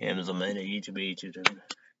pretty. Amazon made it. YouTube.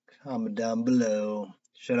 Comment down below.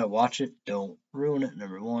 Should I watch it? Don't ruin it.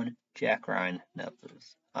 Number 1, Jack Ryan.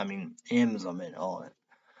 Netflix. Amazon made all it.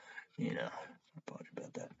 You know, I thought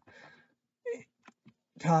about that.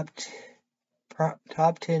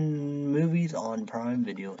 Top 10 movies on Prime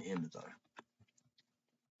Video, Amazon.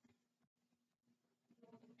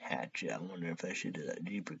 Hatchet. I wonder if I should do that.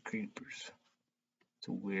 Jeepers Creepers. It's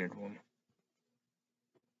a weird one.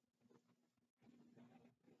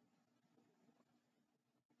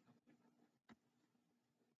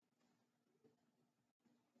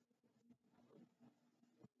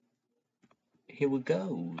 Here it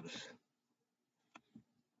goes.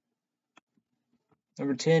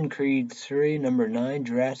 Number 10, Creed 3. Number 9,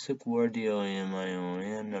 Jurassic World,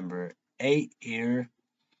 D-O-M-I-O-N. Number 8, Here,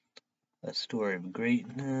 A Story of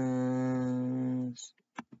Greatness.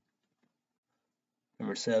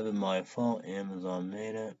 Number 7, My Fault, Amazon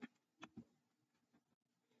made it.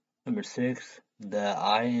 Number 6, The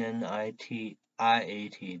INITIATD,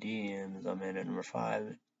 Amazon made it. Number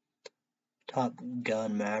 5, Top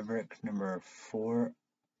Gun Maverick. Number 4,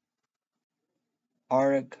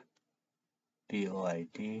 Arctic,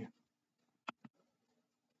 BOID.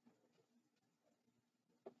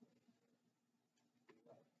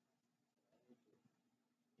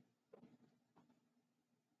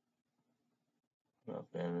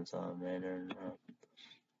 Amazon made it.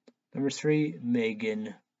 Number 3,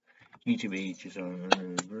 Megan. YouTube each is own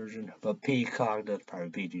version, but Peacock does probably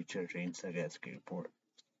PG-13, so I guess report.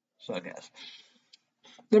 So I guess.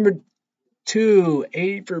 Number 2,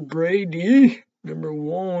 8 for Brady. Number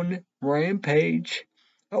 1, Rampage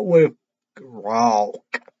with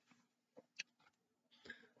Rock.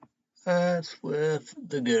 That's with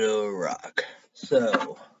the good old Rock.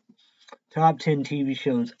 So, top 10 TV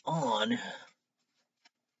shows on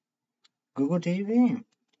Google TV.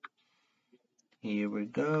 Here we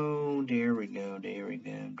go, there we go, there we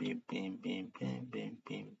go, bim, bim, bim, bim, bim,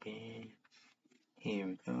 bim, bim. Here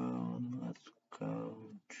we go, let's go.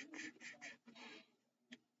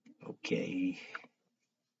 Okay.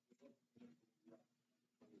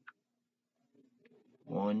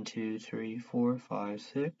 1, 2, 3, 4, 5,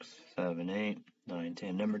 6, 7, 8, 9,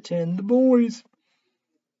 10. Number 10, The Boys.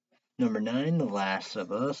 Number 9, The Last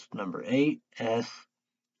of Us. Number 8, SUCCSSION.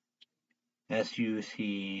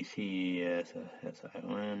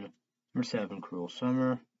 Number 7, Cruel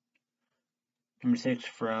Summer. Number 6,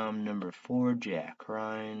 From. Number 4, Jack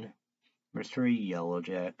Ryan. Number 3, Yellow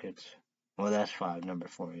Jackets. Well, that's 5. Number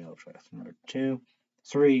 4, Yellow Jackets. Number 2,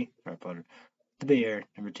 3, Harry Potter. The Bear.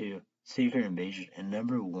 Number 2, Secret Invasion. And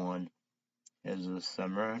number 1 is The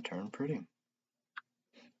Summer I Turned Pretty.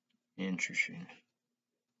 Interesting.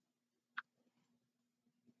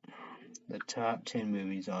 The top 10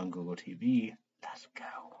 movies on Google TV. Let's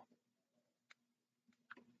go.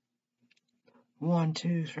 1,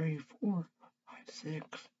 2, 3, 4, 5,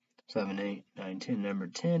 6, 7, 8, 9, 10. Number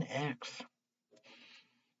 10, X.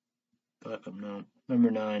 Fuck them, no.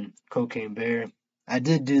 Number 9, Cocaine Bear. I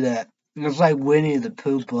did do that. It's like Winnie the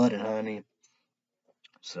Pooh, Blood and Honey.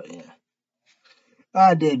 So, yeah.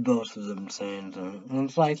 I did both of them saying so. And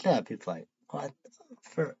it's like that. People like, what?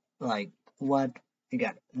 For, like, what? You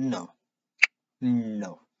got it. No.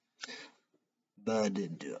 No. But I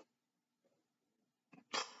did do it.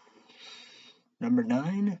 Number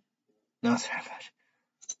 9? No, sorry.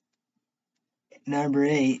 Number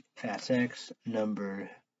 8, Fast X.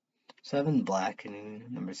 Number 7, Blackening.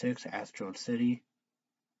 Number 6, Astro City.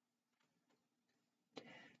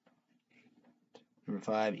 Number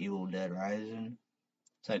 5, Evil Dead Rising.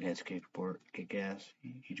 Psychiatric Kick Report, Kick Ass.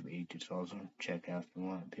 YouTube also check out if you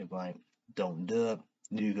want. People like, don't do it.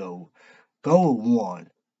 You go with 1.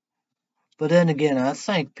 But then again, I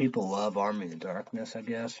think people love Army of Darkness, I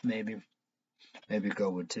guess. Maybe go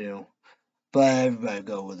with 2. But everybody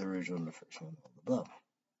go with the original, the first one above.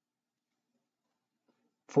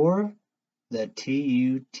 4, the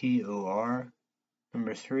TUTOR.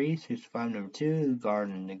 Number 3, 65. Number 2,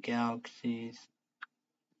 Garden of the Galaxies.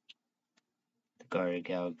 The Guardians of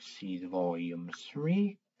the Galaxy Volume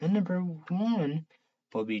 3. And number 1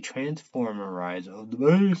 will be Transformers Rise of the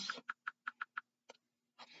Beast.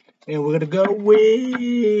 And we're gonna go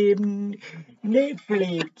with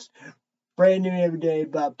Netflix. Brand new every day,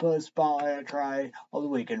 but post I try all the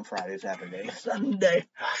weekend, Friday, Saturday, Sunday.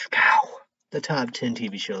 Let's go. The top 10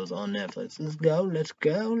 TV shows on Netflix. Let's go, let's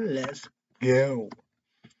go, let's go.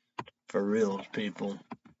 For real, people.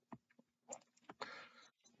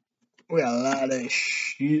 We got a lot of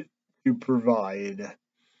shit to provide.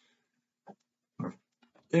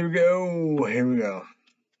 Here we go, here we go.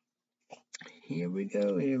 Here we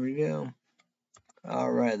go, here we go.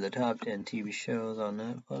 Alright, the top 10 TV shows on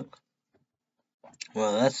Netflix.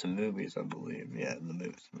 Well, that's the movies, I believe. Yeah, the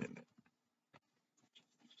movies.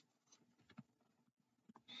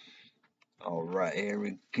 Alright, here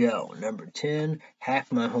we go. Number 10,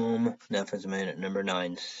 Hack My Home, Netflix made it. Number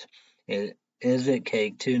 9, Is It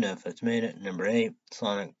Cake 2, Netflix made it. Number 8,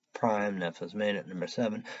 Sonic Prime, Netflix made it. Number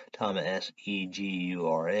 7, Thomas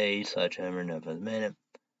Segura, Sledgehammer, Netflix made it.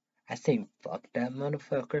 I think fuck that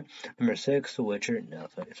motherfucker. Number 6, The Witcher,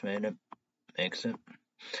 Netflix made it. Makes it.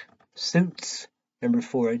 Suits. Number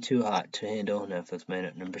 4, Too Hot to Handle, Netflix made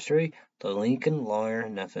it. Number 3, The Lincoln Lawyer,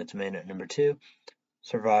 Netflix made it. Number 2,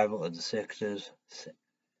 Survival of the Sixes.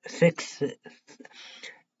 The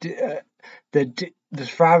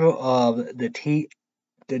survival of the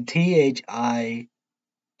THICKEST.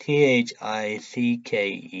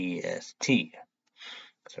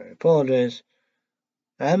 Sorry, apologize.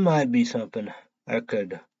 That might be something I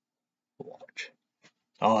could watch.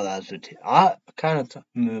 Oh, that's the kind of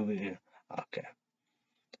movie. Okay.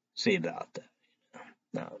 See about that.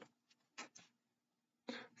 No.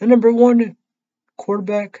 And number 1,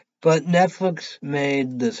 quarterback. But Netflix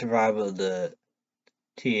made the survival of the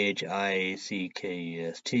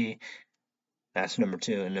THICKEST. That's number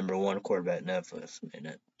 2. And number 1, quarterback, Netflix made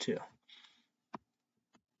it too.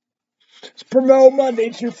 Let's promote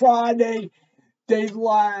Monday through Friday. Days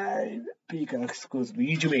live. Peacock exclusive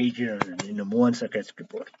YouTube agent. In the 1 second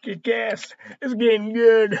report. Get gas. It's getting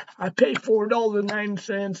good. I pay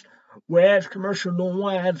 $4.09. Whereas commercial don't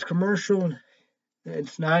ads commercial.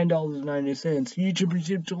 It's $9.90. YouTube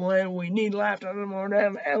received to land. We need laughter more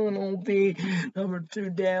than LNOB. Number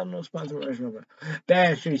 2 down. No sponsor.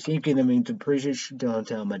 Battery thinking that means appreciate. Don't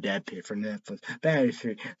tell my dad paid for Netflix.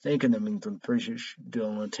 Battery thinking that means appreciate.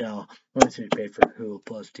 Don't tell. Once he paid for Hulu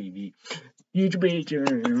Plus TV. YouTube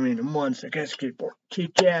agent in 1 second skateboard.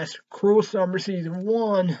 Kick ass. Cruel Summer Season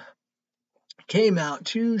 1 came out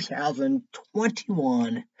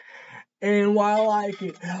 2021. And while I like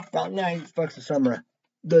it, about 90 bucks a summer,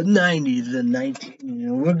 the 90s and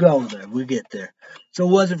 19, we'll go there, we get there. So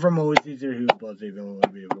it wasn't from overseas or Hulu Plus, even we'll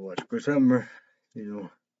be able to watch for summer, 1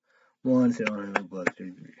 sale on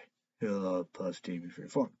Hulu Plus TV free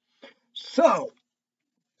form. So,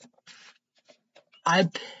 I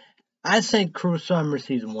think Cruel Summer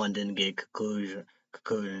Season 1 didn't get conclusion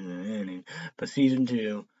and ending, but Season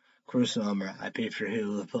 2, Cruel Summer, I paid for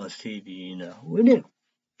Hulu Plus TV, we did.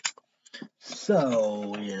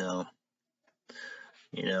 So,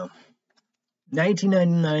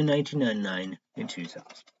 1999, and 2000.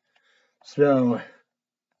 So,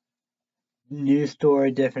 new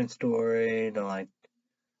story, different story, like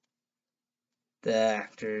the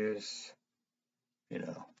actors,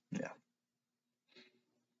 yeah.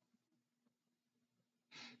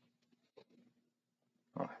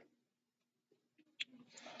 Alright.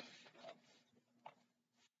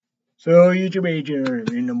 So, YouTube agent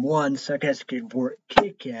in the 1 second skateboard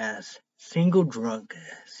kick-ass single drunk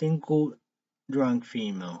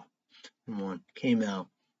female one came out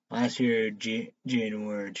last year,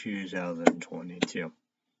 January 2022.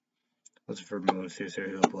 Was for most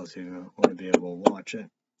Hulu Plus TV. Want to be able to watch it,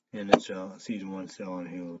 and it's Season 1 still on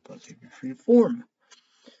Hulu Plus TV free form.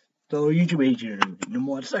 So YouTube agent in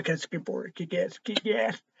 1 second skateboard kick-ass.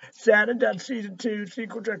 Saturday Season 2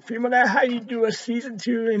 sequel drunk female. That's how you do a Season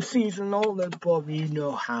 2 and Season all that above. You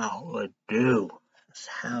know how to do. That's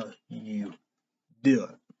how you do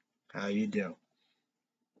it. How you do.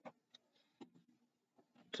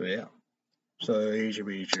 So yeah. So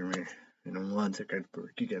YouTube agent in 1 second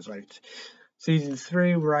skateboard kick-ass like Season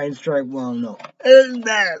 3 Ryan Strike. Well, no, isn't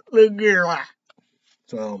that look here?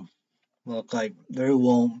 So look like there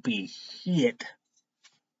won't be shit.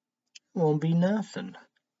 Won't be nothing.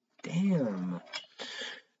 Damn.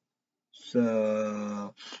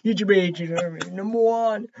 So, YouTube agent number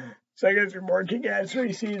 1. Second report kick-ass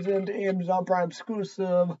 3 season to Amazon Prime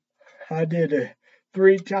exclusive. I did a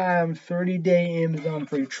 3 times 30-day Amazon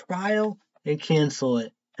free trial and cancel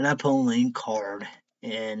it. And I put a link card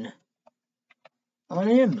in on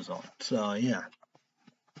Amazon. So yeah.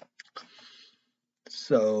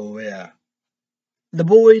 So yeah. The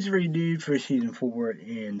Boys renewed for season 4,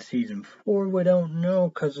 and season 4 we don't know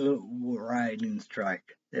because of the writing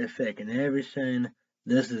strike. They're faking everything.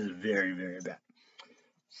 This is very, very bad.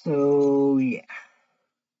 So yeah.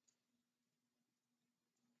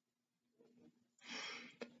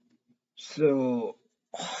 So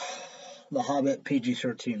The Hobbit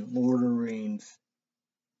PG-13, Lord of the Rings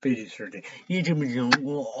PG-13. YouTube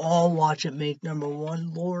will all watch it make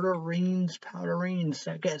 #1. Lord of the Rings, Powder Rings,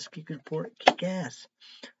 that guy's kick ass.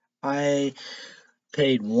 I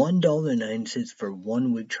paid $1.09 for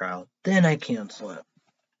 1 week trial, then I cancel it.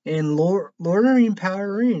 And Lord of the Rings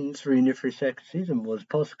Power Rings renewed for second season was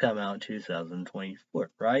supposed to come out in 2024,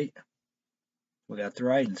 right? We got the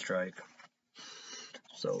writing strike.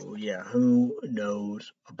 So yeah, who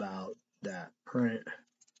knows about that, right?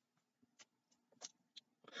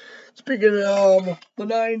 Speaking of the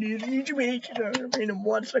 90s, YouTube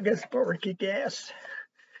once I guess for kick ass.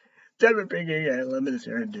 Devin Big A limited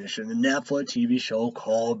edition, a Netflix TV show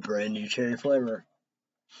called Brand New Cherry Flavor.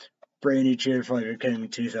 Brand New Cherry Flavor came in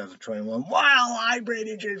 2021. Wow, Brand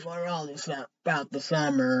New Cherry Flavor all this about the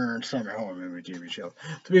summer horror movie TV show.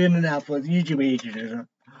 Speaking of Netflix, YouTube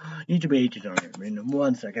agents on it.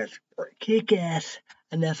 Once I guess kick ass.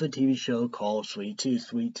 A Netflix TV show called Sweet Tooth.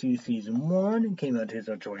 Sweet Tooth Season 1 and came out in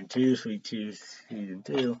 2022. Sweet Tooth Season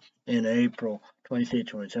 2 in April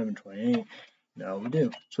 26, 27, 28. No, we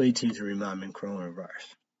do. Sweet Tooth remind me of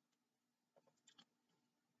coronavirus.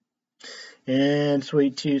 And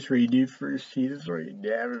Sweet Tooth renewed for season 3.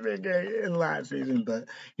 Never been good in last season, but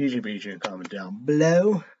you should be sure to comment down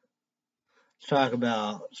below. Let's talk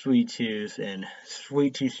about Sweet Tooth and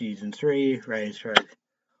Sweet Tooth Season 3. Right, strike.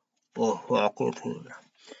 So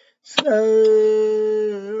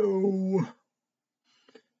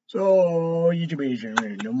YouTube agent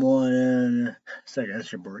 #1. Second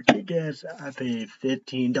extra board kick-ass. I paid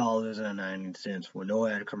 $15.90 for no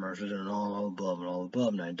ad commercials and all above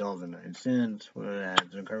 $9.09 for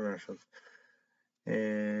ads and commercials.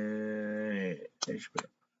 And HBO.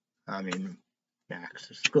 I mean, Max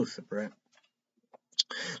exclusive, right?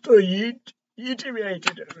 So YouTube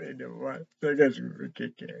agent #1. Second extra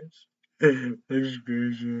kick-ass.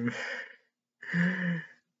 Exclusive.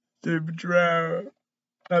 Super Trout.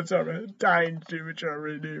 That's alright. Dying Super Trout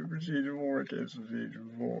renewed for season 4, cancel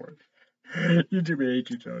season 4. YouTube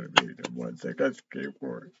agents on it, #1. Second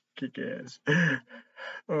skateboard, kick ass.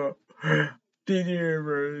 DD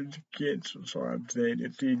ruins cancel, so I'm saying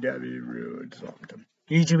it's CW ruins something.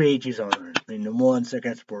 YouTube agents on it, #1.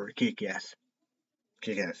 Second sport, kick ass.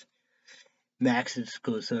 Kick ass. Max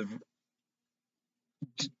exclusive.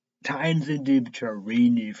 Titans and Doom Patrol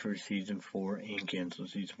renewed for season 4 and cancel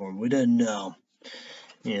season 4. We didn't know.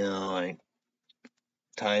 You know, like,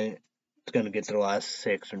 Titan is going to get the last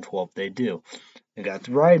 6 and 12. They do. They got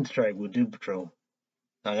the writing strike with Doom Patrol.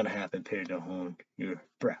 Not going to happen, period. Don't hold your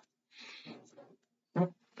breath.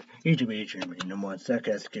 YouTube agent, #1.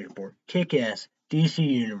 Second skateboard. Kick ass. DC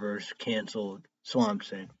Universe canceled. Swamp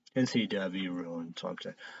Thing. And CW ruined Swamp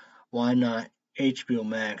Thing. Why not HBO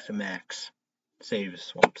Max and Max? Save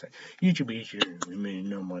Swamp Thing. YouTube agent,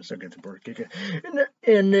 #1. Second skateboard. Kick ass.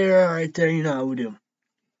 And there, right there, you know how we do.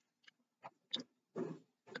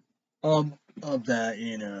 Of that,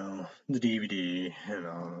 you know, the DVD and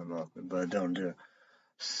all of it, but don't do it.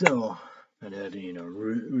 So, and then, you know,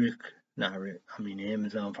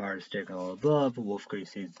 Amazon Fire Stick all above, Wolf Creek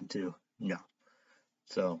Season 2, no.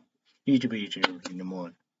 So, YouTube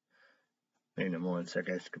 #1. #1,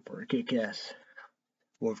 second support kick ass.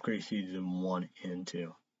 Wolf Creek Season 1 and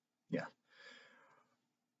 2. Yeah.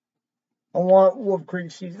 I want Wolf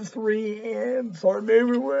Creek Season 3 and sorry,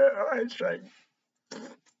 maybe where I strike.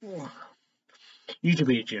 YouTube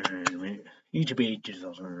is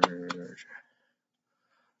also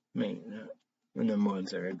 #1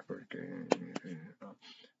 second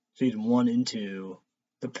season 1 and 2.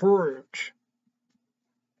 The Purge.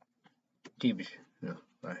 TV no,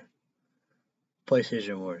 right.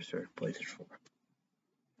 PlayStation Wars or PlayStation 4.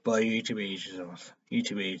 But YouTube is off.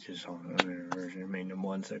 YouTube is on another version.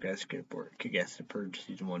 #1 second skateboard. Kick-Ass The Purge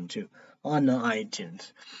Season 1 and 2 on the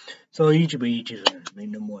iTunes. So YouTube is on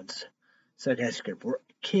 #1 second skateboard.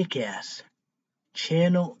 Kick-Ass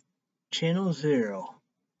Channel 0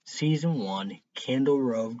 Season 1 Candle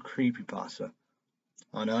Road Creepypasta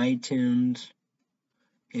on iTunes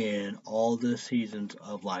and all the seasons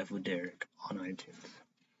of Live with Derek on iTunes.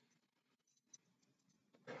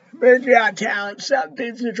 Major Got Talent,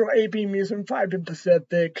 7 Central, 8 p.m. Eastern, 5 p.m.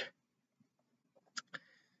 Pacific.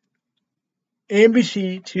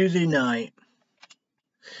 NBC Tuesday night.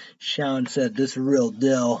 Sean said this is a real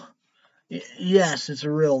deal. Yes, it's a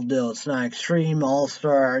real deal. It's not Extreme,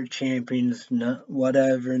 All-Star, Champions, no,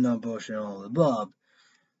 whatever, no bullshit, all the above.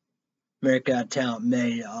 America Got Talent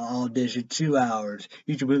made all dish 2 hours.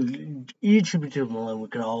 Each of them, we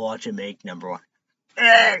could all watch it make number one.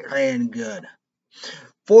 And good.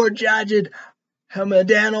 For judges,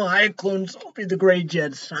 Hamadano, Eichlin, Sophie the Great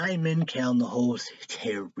Jet, Simon Count, the host,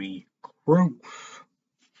 Terry Crews.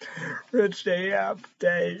 Rich Day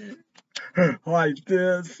Update. Like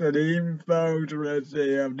this, and even folks, Rich Day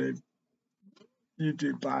Update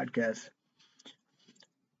YouTube podcast.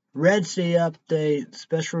 Red Sea Update,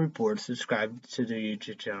 special reports, subscribe to the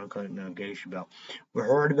YouTube channel, click the notification bell. We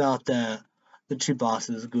heard about the two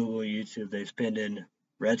bosses, Google, YouTube, they spent in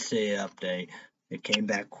Red Sea Update. It came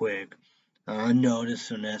back quick.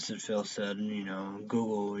 Unnoticed when Phil said,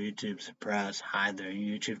 Google, YouTube suppress, hide their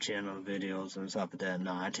YouTube channel videos and stuff like that.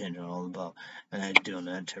 No, I attention all above. And I'm doing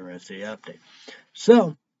that to Red Sea Update.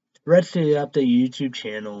 So, Red Sea Update YouTube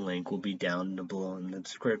channel link will be down below in the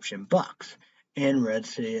description box. And Red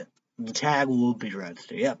Sea, the tag will be Red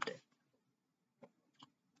Sea Update.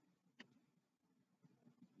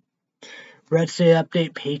 Red Sea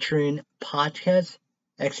Update Patreon podcast,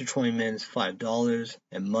 extra 20 minutes, $5.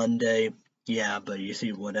 And Monday, yeah, but you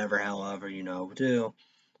see, whatever, however, do,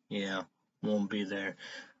 won't be there.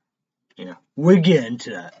 We'll get into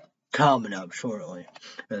that coming up shortly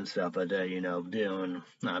and stuff like that,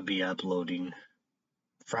 I'll be uploading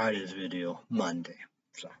Friday's video Monday,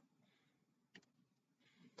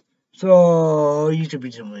 So, YouTube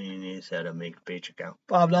is something you need to set up, make a page account.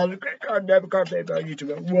 $5 credit card, debit card, PayPal,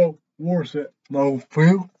 YouTube. Whoa, worth it,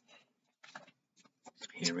 mofo.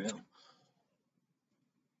 Here we go.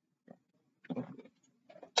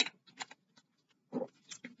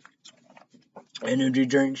 Energy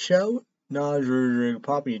drink show. Non-sugar drink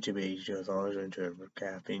pop YouTube age shows all into for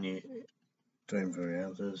caffeine, 24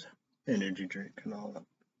 ounces, energy drink and all that.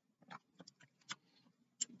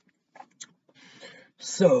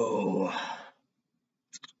 So,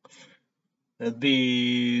 it'd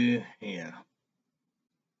be,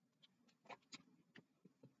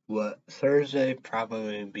 what, Thursday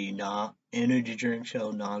probably be not energy drink show,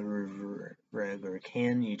 non-regular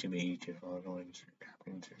can, YouTube age shows all into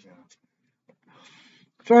caffeine, 6 ounces.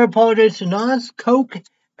 So I apologize to Nas, Coke,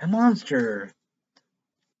 and Monster.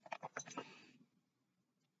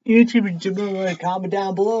 YouTube, comment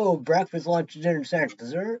down below. Breakfast, lunch, dinner, snack,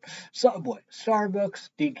 dessert. Subway, Starbucks,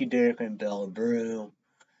 Stinky Dick, and Bella Brew.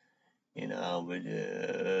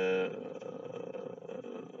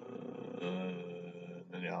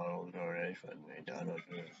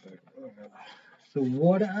 So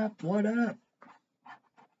what up? What up?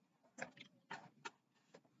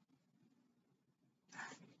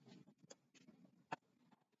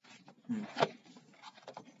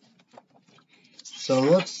 So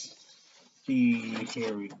let's see.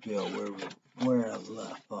 Here we go. Where I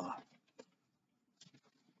left off.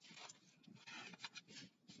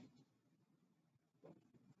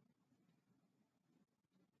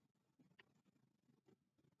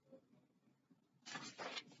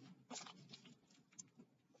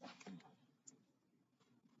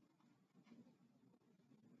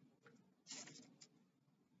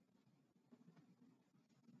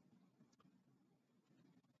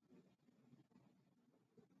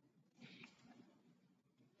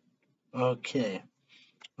 Okay.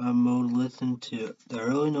 I'm going to listen to the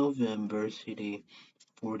early November CD.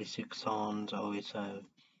 46 songs. Always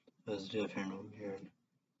was different when you're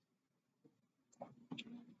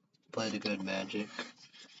Play the Good Magic.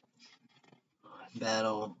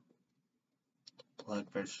 Battle.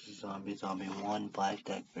 Black vs. Zombie. Zombie 1. Black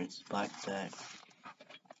Deck vs. Black Deck.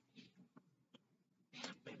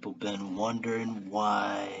 People been wondering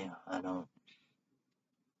why I don't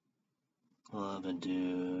love and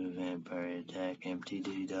do Vampire Attack.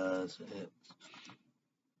 MTD does. It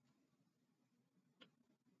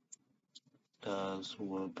does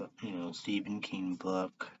what, Stephen King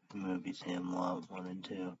book, movie Sandlot 1 and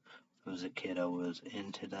 2. When I was a kid, I was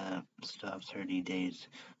into that stuff. 30 Days,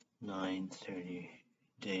 30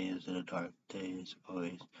 Days of the Dark Days.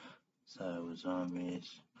 Always thought it was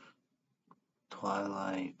zombies.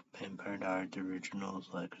 Twilight, Vampire Diaries, the Originals,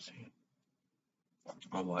 Legacy.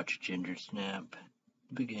 I watched Ginger Snap,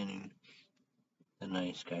 beginning. The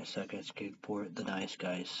Nice Guys Suck Ass Skateboard, The Nice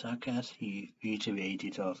Guys Suck Ass, YouTube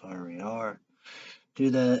AT Talks on RER.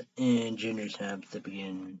 Do that, and Ginger Snap at the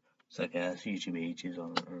beginning, Suck Ass, YouTube ATs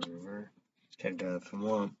on RER. Check that out if you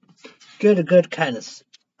want. Get a good kind of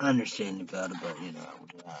understanding about it, but I don't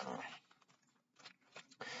know.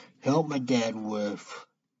 Help my dad with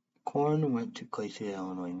corn, went to Clay City,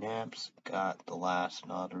 Illinois, Naps, got the last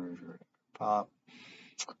Nodder Pop.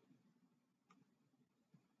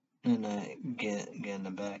 And I get in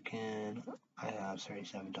the back end. I have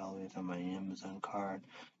 $37 on my Amazon card.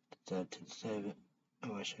 To save it. I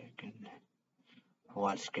wish I could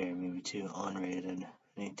watch Scary Movie 2 unrated.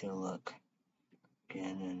 I need to look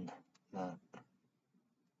again in that.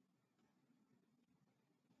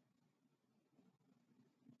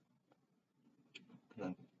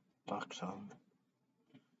 The box on.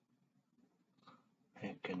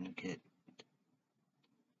 I can get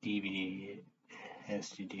DVD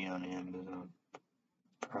STD on Amazon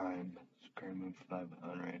Prime. Scary Movie 5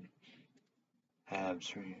 unrated. I have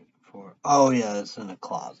 3, 4. Oh yeah, it's in the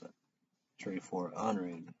closet. 3, 4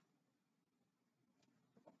 unrated.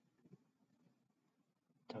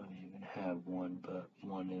 Don't even have one, but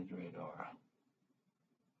one is radar.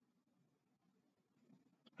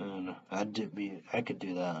 And I could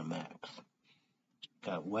do that on Max.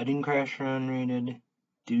 Got Wedding Crasher unrated,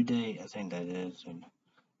 Due Date, I think that is, and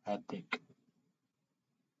Epic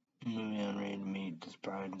Movie unrated, Meet This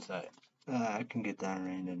Bride Inside. I can get that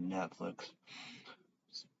unrated on Netflix.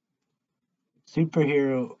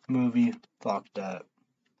 Superhero movie, fuck that.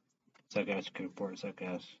 Suck-ass could report,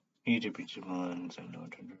 suck-ass. YouTube one, say no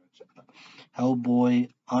to Hellboy,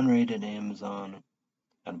 unrated Amazon.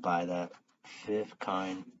 Gotta buy that. Fifth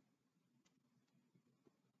Kind.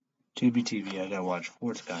 Tubi TV, I gotta watch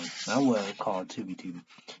Fourth Kind. That's what I call it, Tubi TV.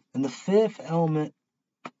 And The Fifth Element,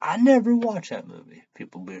 I never watched that movie.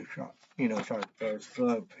 People be shocked. Shocked as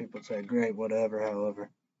fuck. People say, great, whatever, however.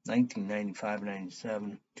 1995,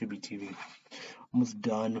 97, Tubi TV. Almost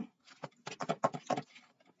done.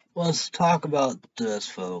 Let's talk about this,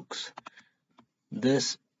 folks.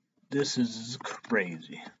 This is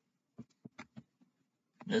crazy.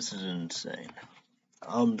 This is insane.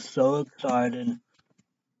 I'm so excited.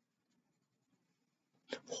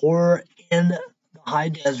 Horror in the High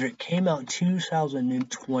Desert came out in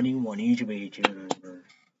 2021. YouTube.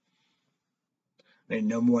 And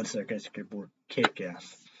number one sarcastic report,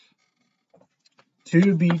 Kick-Ass.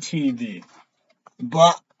 Tubi TV.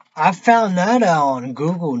 But I found that out on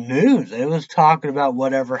Google News. It was talking about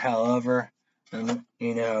whatever, however. And,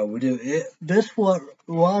 we do it. This what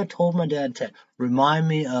I told my dad to remind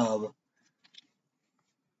me of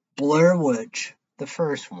Blair Witch, the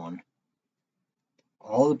first one.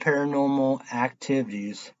 All the Paranormal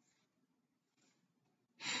Activities.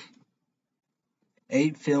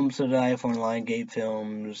 8 films to die for Lionsgate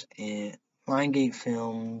Films and Lionsgate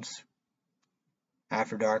Films.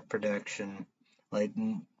 After Dark Production, like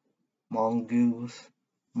Mongol.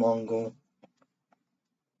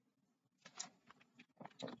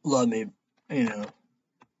 Let me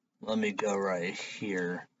go right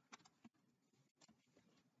here.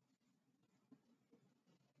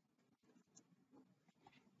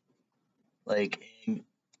 Like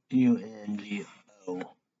MUNGO.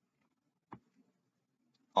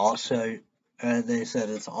 Also, they said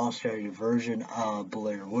it's Australian version of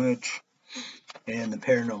Blair Witch, and the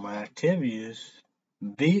Paranormal Activities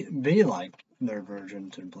be like their version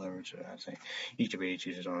to Blair Witch. I say YouTube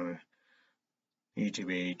is on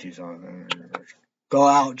their version. Go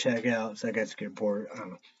out, check out. So I guess good report.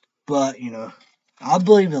 But I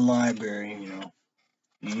believe in library.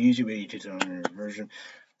 YouTube is on their version.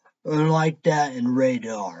 Unlike that in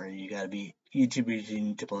Radar, you gotta be YouTube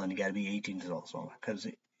you gotta be 18 years old, because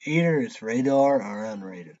either it's Radar or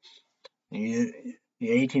unrated. You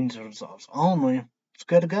 18 years old only, it's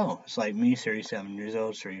good to go. It's like me, 37 years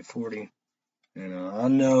old, 40. I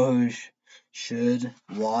know who should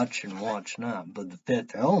watch and watch not, but The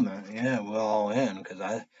Fifth Element, yeah, we're all in, because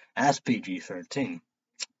that's PG-13.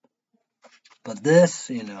 But this,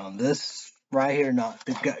 this right here, not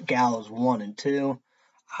the Gallows 1 and 2.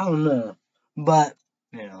 I don't know. But,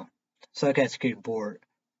 Sarcastic Report,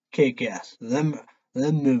 Kick-Ass. Them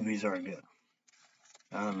movies are good.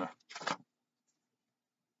 I don't know.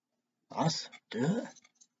 Us? Do it?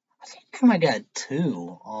 I think I got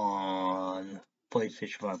 2 on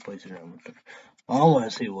PlayStation 5, PlayStation 4. I want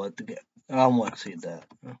to see I want to see that.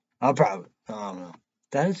 I don't know.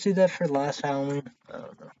 Did I see that for last Halloween? I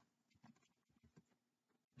don't know.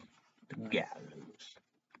 The Gallows.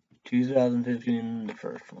 2015, the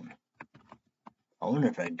first one. I wonder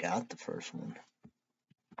if I got the first one.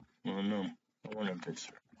 I don't know. I wonder if it's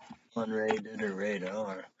unrated or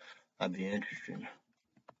Radar. I'd be interested.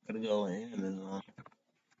 Gotta go on Amazon.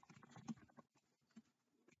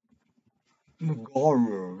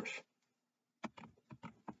 Garros.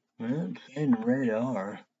 Man, it's saying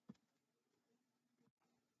Radar.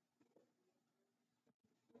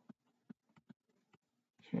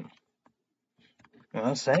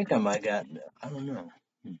 I think I might got. I don't know.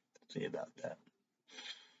 Let's see about that.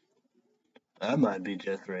 That might be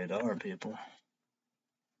just Radar, people.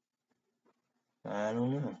 I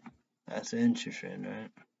don't know. That's interesting, right?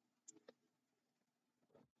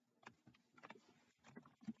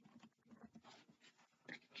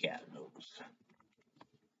 Cat knows.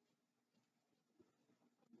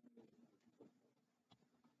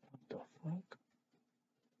 What the fuck?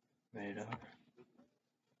 Radar.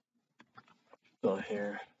 Go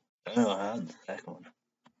here. Oh, I have the second one.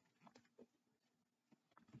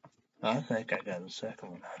 I think I got the second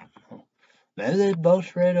one. I don't know. Maybe they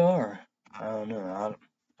both radar. I don't know.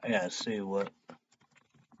 I gotta see what.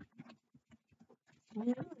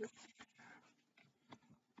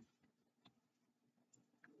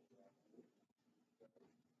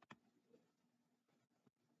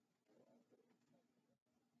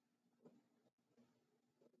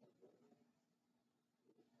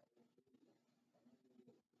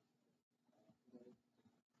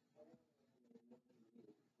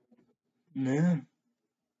 Yeah.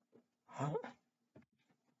 Huh?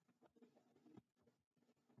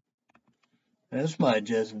 This might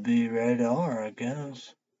just be radar, I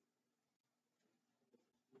guess.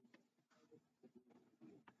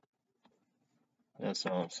 That's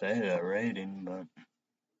not say that rating, but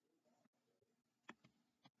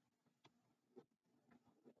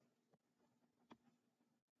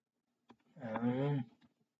I don't know.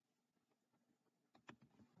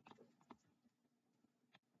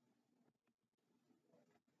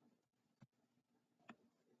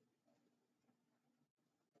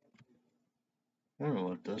 I don't know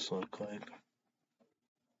what this looks like.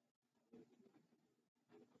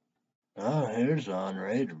 Oh, here's the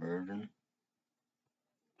unrated version.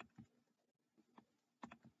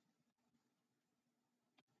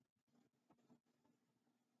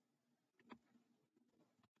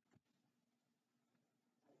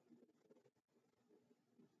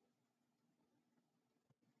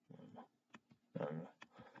 I don't know.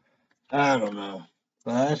 I don't know.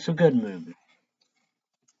 But that's a good movie.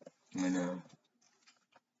 You know.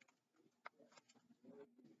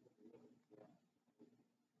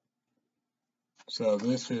 So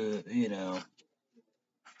this is,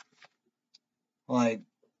 like,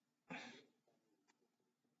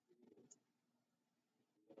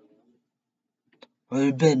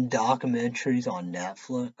 there's been documentaries on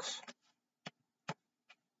Netflix.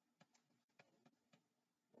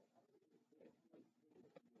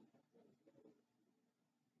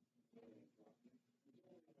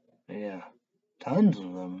 Yeah, tons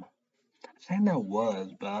of them. I think there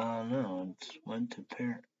was, but I don't know. It went to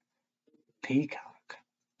Peacock.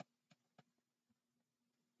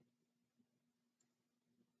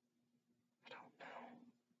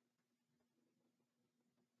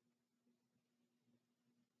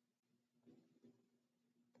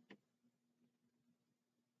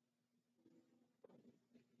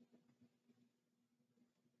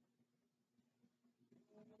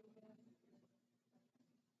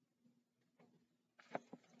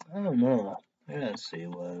 I don't know. I gotta see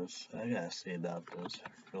about this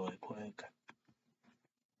really quick.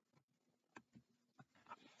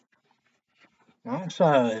 I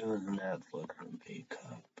saw it was Netflix and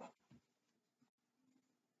Peacock.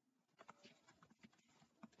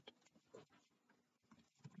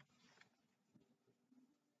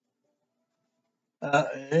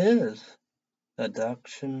 It is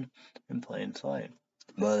Abduction in Plain Sight,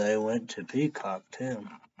 but they went to Peacock too.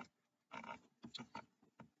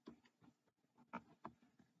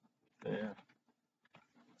 Yeah.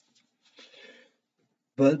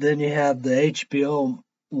 But then you have the HBO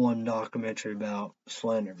one documentary about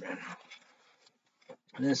Slenderman.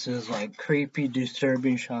 This is like creepy,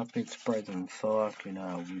 disturbing, shocking, surprising. Fuck, you know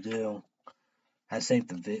how we do. I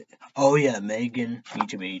think Oh yeah, Megan.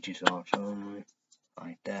 Each of each songs only.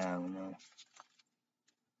 Like that, I don't know.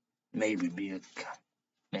 Maybe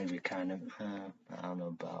maybe kind of. I don't know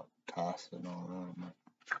about Toss and all that.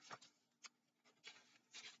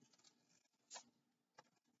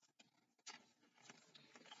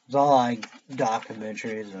 It's all like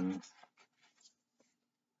documentaries and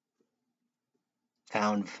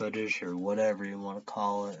found footage or whatever you want to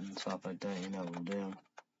call it and stuff like that. You know what we're doing.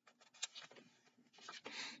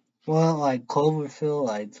 Well, like Cloverfield,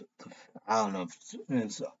 I don't know if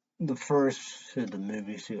it's the first to the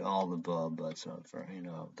movie to all the above, but it's not for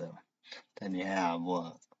then you have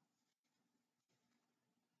what?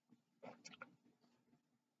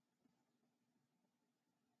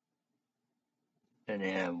 Then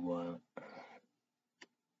you have what?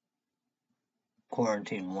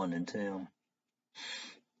 Quarantine 1 and 2.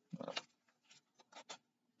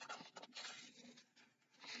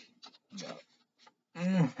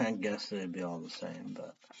 I guess they'd be all the same,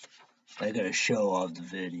 but they gotta show off the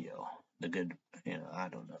video. The good, I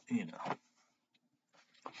don't know,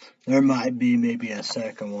 There might be maybe a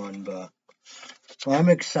second one, but well, I'm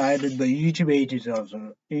excited. But YouTube H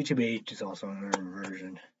is also another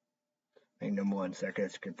version. I think number one,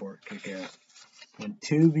 second, good for kick-ass. And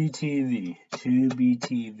Tubi TV,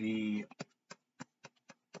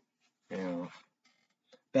 you know,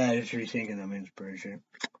 bad history thinking of inspiration.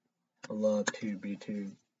 I love Tubi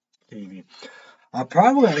TV. I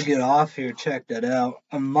probably gotta get off here, check that out.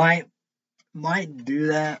 I might do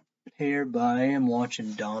that here, but I am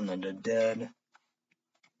watching Dawn of the Dead.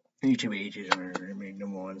 YouTube H's are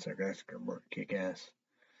number one, sarcastic, kick-ass.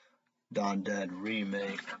 Dawn Dead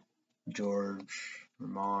remake. George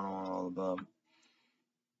Romano, all above.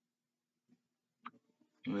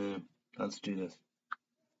 Let's do this.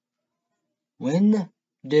 When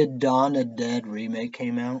did Dawn of the Dead remake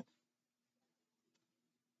came out?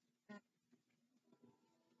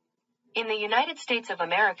 In the United States of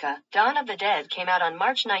America, Dawn of the Dead came out on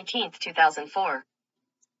March 19th, 2004.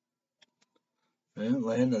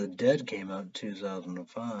 Land of the Dead came out in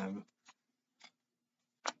 2005.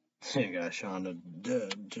 You got Shaun of the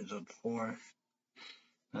Dead, 2004.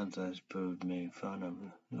 That's I suppose made fun of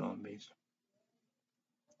zombies.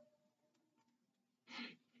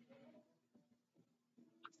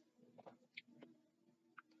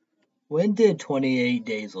 When did 28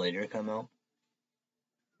 Days Later come out?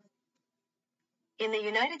 In the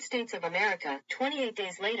United States of America, 28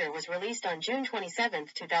 Days Later was released on June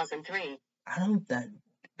 27th, 2003. I don't know if that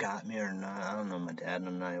got me or not. I don't know. My dad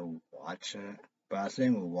and I watch it, but I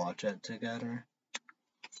think we'll watch it together.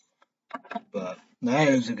 But that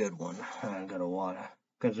is a good one. I gotta watch it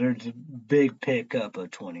because there's a big pickup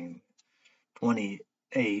of 28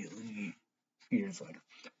 years later.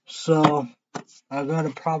 So I gotta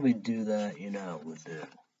probably do that. With the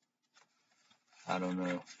I don't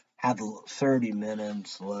know, have 30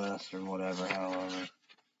 minutes less or whatever. However,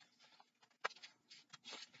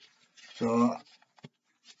 so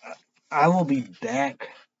I will be back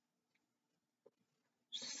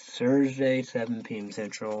Thursday, 7 p.m.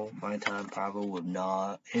 Central, my time, probably with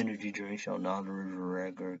energy drink show, not a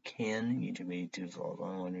regular can. YouTube 82 is all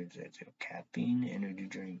on 100 caffeine, energy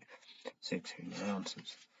drink, 600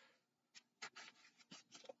 ounces.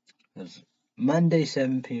 This Monday,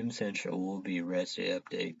 7 p.m. Central will be Rest Day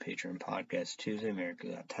Update, Patreon Podcast. Tuesday, America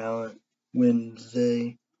Got Talent.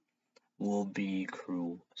 Wednesday will be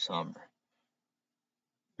Cruel Summer.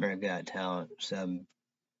 America Got Talent, 7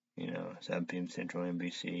 p.m. Central,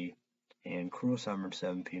 NBC, and Cruel Summer,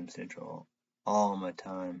 7 p.m. Central, all my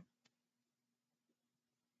time.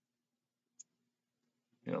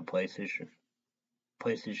 PlayStation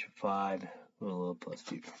 5, Hulu plus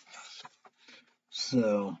TV.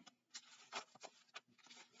 So,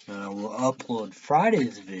 I will upload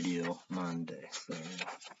Friday's video Monday. So,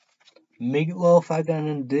 meatloaf I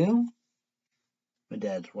gonna do. My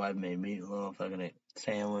dad's wife made meatloaf. I'm gonna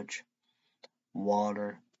sandwich,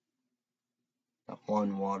 water. That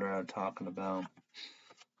one water I'm talking about.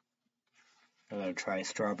 I'm gonna try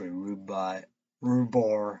strawberry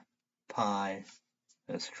rhubarb pie.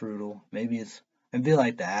 That's strudel. It'd be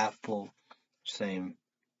like the apple. Same.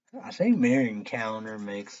 I think Marion Counter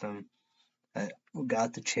makes them. We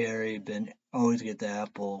got the cherry, but always get the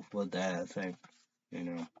apple with that. I think,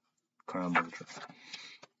 crumbles.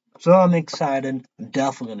 So I'm excited. I'm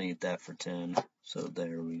definitely gonna eat that for 10. So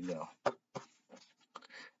there we go.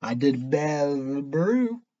 I did Baz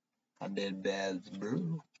Brew.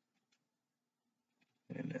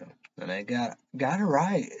 And I got it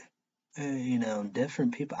right.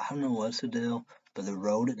 Different people. I don't know what's the deal, but they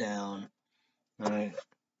wrote it down. Right.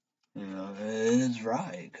 It is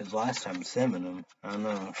right, because last time sending them, I don't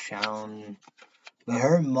know, Shawn, but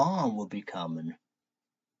her mom will be coming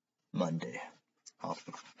Monday.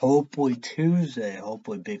 Hopefully Tuesday,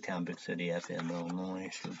 Big Town Big City FM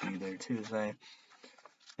Illinois, she'll be there Tuesday,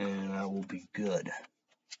 and that will be good.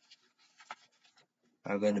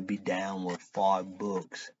 I'm going to be down with 5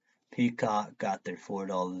 books. Peacock got their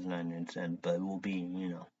 $4.99, but it will be,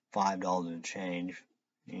 $5 and change,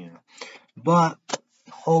 But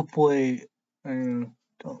hopefully, of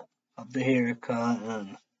the haircut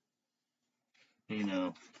and,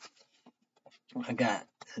 I got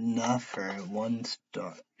enough for one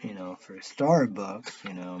star, for Starbucks,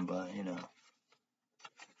 but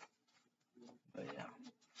yeah.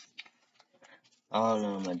 I don't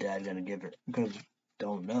know, my dad gonna give it, because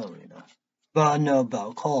don't know, But I know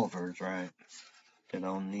about Culver's, right? They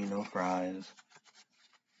don't need no fries.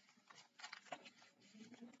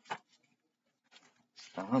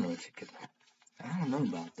 I don't know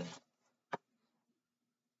about that.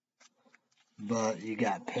 But you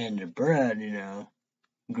got Panda Bread,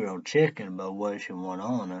 grilled chicken, but what you want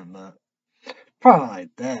on it, but Probably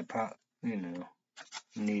like that. Probably, you know,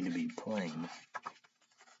 need to be plain.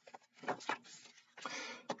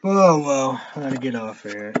 Oh well, I gotta get off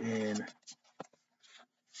here and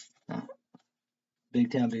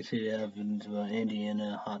Big Town Big City Evans,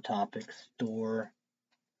 Indiana Hot Topics store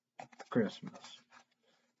for Christmas.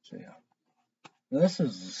 So yeah, this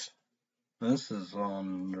is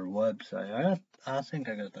on their website. I think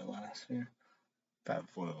I got that last year. Fat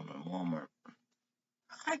foil in Walmart.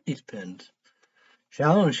 I like these pens. She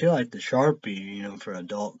like the Sharpie, you know, for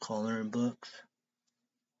adult coloring books.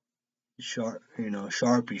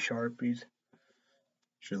 Sharpies.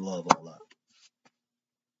 She love all that.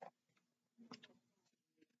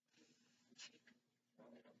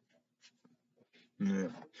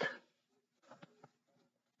 Yeah.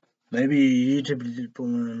 Maybe YouTube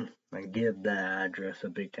people like give the address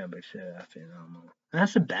of Big Town Big City. I don't know.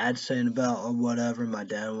 That's a bad saying about or whatever. My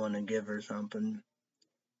dad wanted to give her something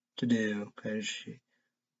to do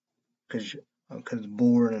because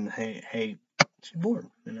bored and hate. She's bored,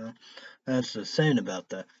 you know. That's the saying about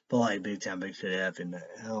that. But like Big Town Big City F in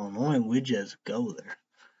Illinois, we just go there.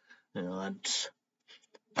 You know, that's.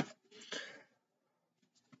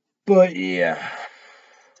 But yeah,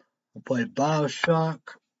 I played Bioshock.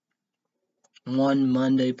 One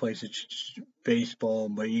Monday, plays baseball,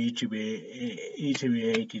 but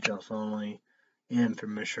ETB details only, and for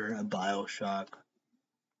Mr. A Bioshock.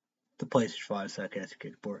 The PlayStation 5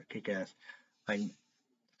 sarcastic kick-ass. Like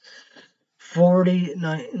 40,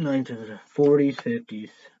 40s,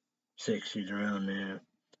 50s, 60s, around there.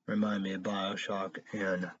 Remind me of Bioshock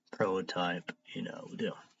and Prototype, you know,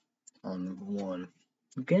 on one.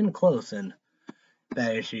 Getting close, and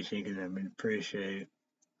that issue thinking I appreciate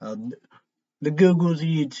the Google's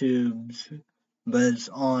YouTube's, but it's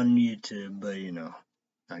on YouTube, but you know,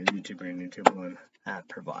 not YouTube and YouTube one app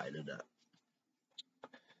provided it.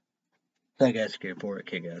 That guy's skateboard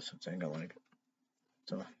kick-ass, I think I like it.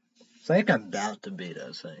 So, it's like I'm about to beat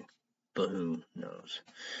that thing, but who knows.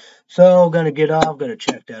 So, gonna get off, gonna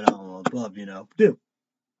check that out above, you know, do.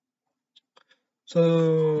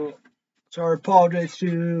 So, sorry, apologize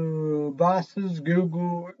to bosses,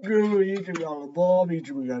 Google, YouTube all above,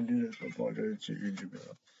 YouTube, we gotta do this, apologize to YouTube.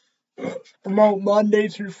 Promote Monday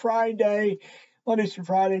through Friday. Monday through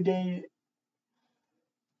Friday day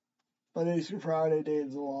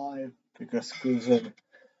is live because school's at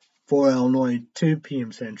 4 Illinois, 2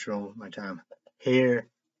 p.m. Central, my time. Here,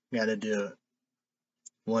 gotta do it.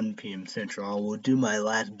 1 p.m. Central. I will do my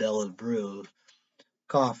last Bella Brew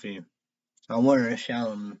coffee. I wonder if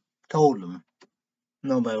Shalom told them.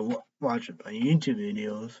 Nobody watched my YouTube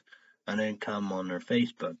videos. I didn't come on their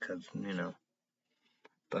Facebook because, you know.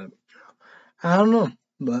 But, I don't know.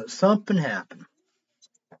 But something happened.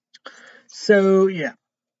 So, yeah.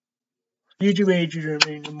 YouTube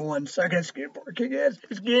agent number one sarcastic skateboard kick-ass.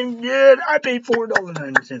 It's getting good. I paid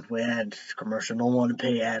 $4.90 for ads commercial. Don't want to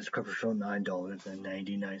pay ads commercial.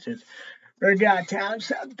 $9.99. Forgot Town,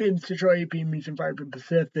 South Bend, Central AP, Mission 5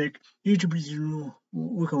 Pacific. YouTube is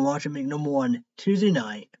we can watch it make number one Tuesday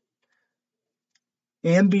night.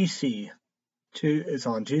 NBC. It's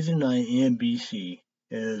on Tuesday night. NBC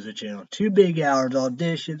is the channel. 2 big hours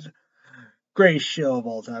auditions. Great show of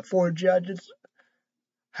all time. 4 judges.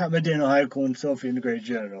 Hamadino Heichel and Sophie and the Great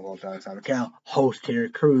General of all time. Simon Cowell, host Terry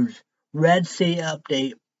Crews. Red Sea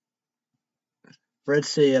Updates.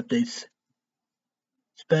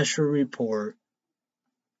 Special report.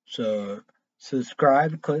 So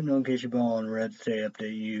subscribe, click the notification bell on Red Sea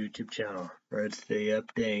Update YouTube channel. Red Sea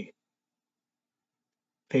Update.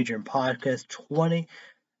 Patreon podcast 20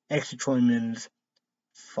 extra 20 minutes.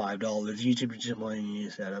 $5. YouTube just wanting to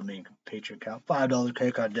use that. I make a Patreon account. $5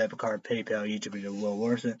 credit card, debit card, PayPal. YouTube is well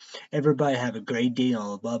worth it. Everybody have a great day.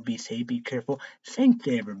 All above. Be safe. Be careful. Thanks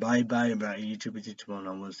to everybody. Bye. YouTube is just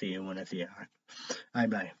one. We'll see you when I see you. All right.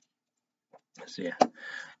 Bye. See ya. All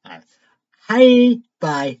right. Hi.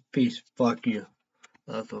 Bye. Peace. Fuck you.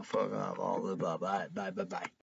 That's the fuck off. All the bye. Bye.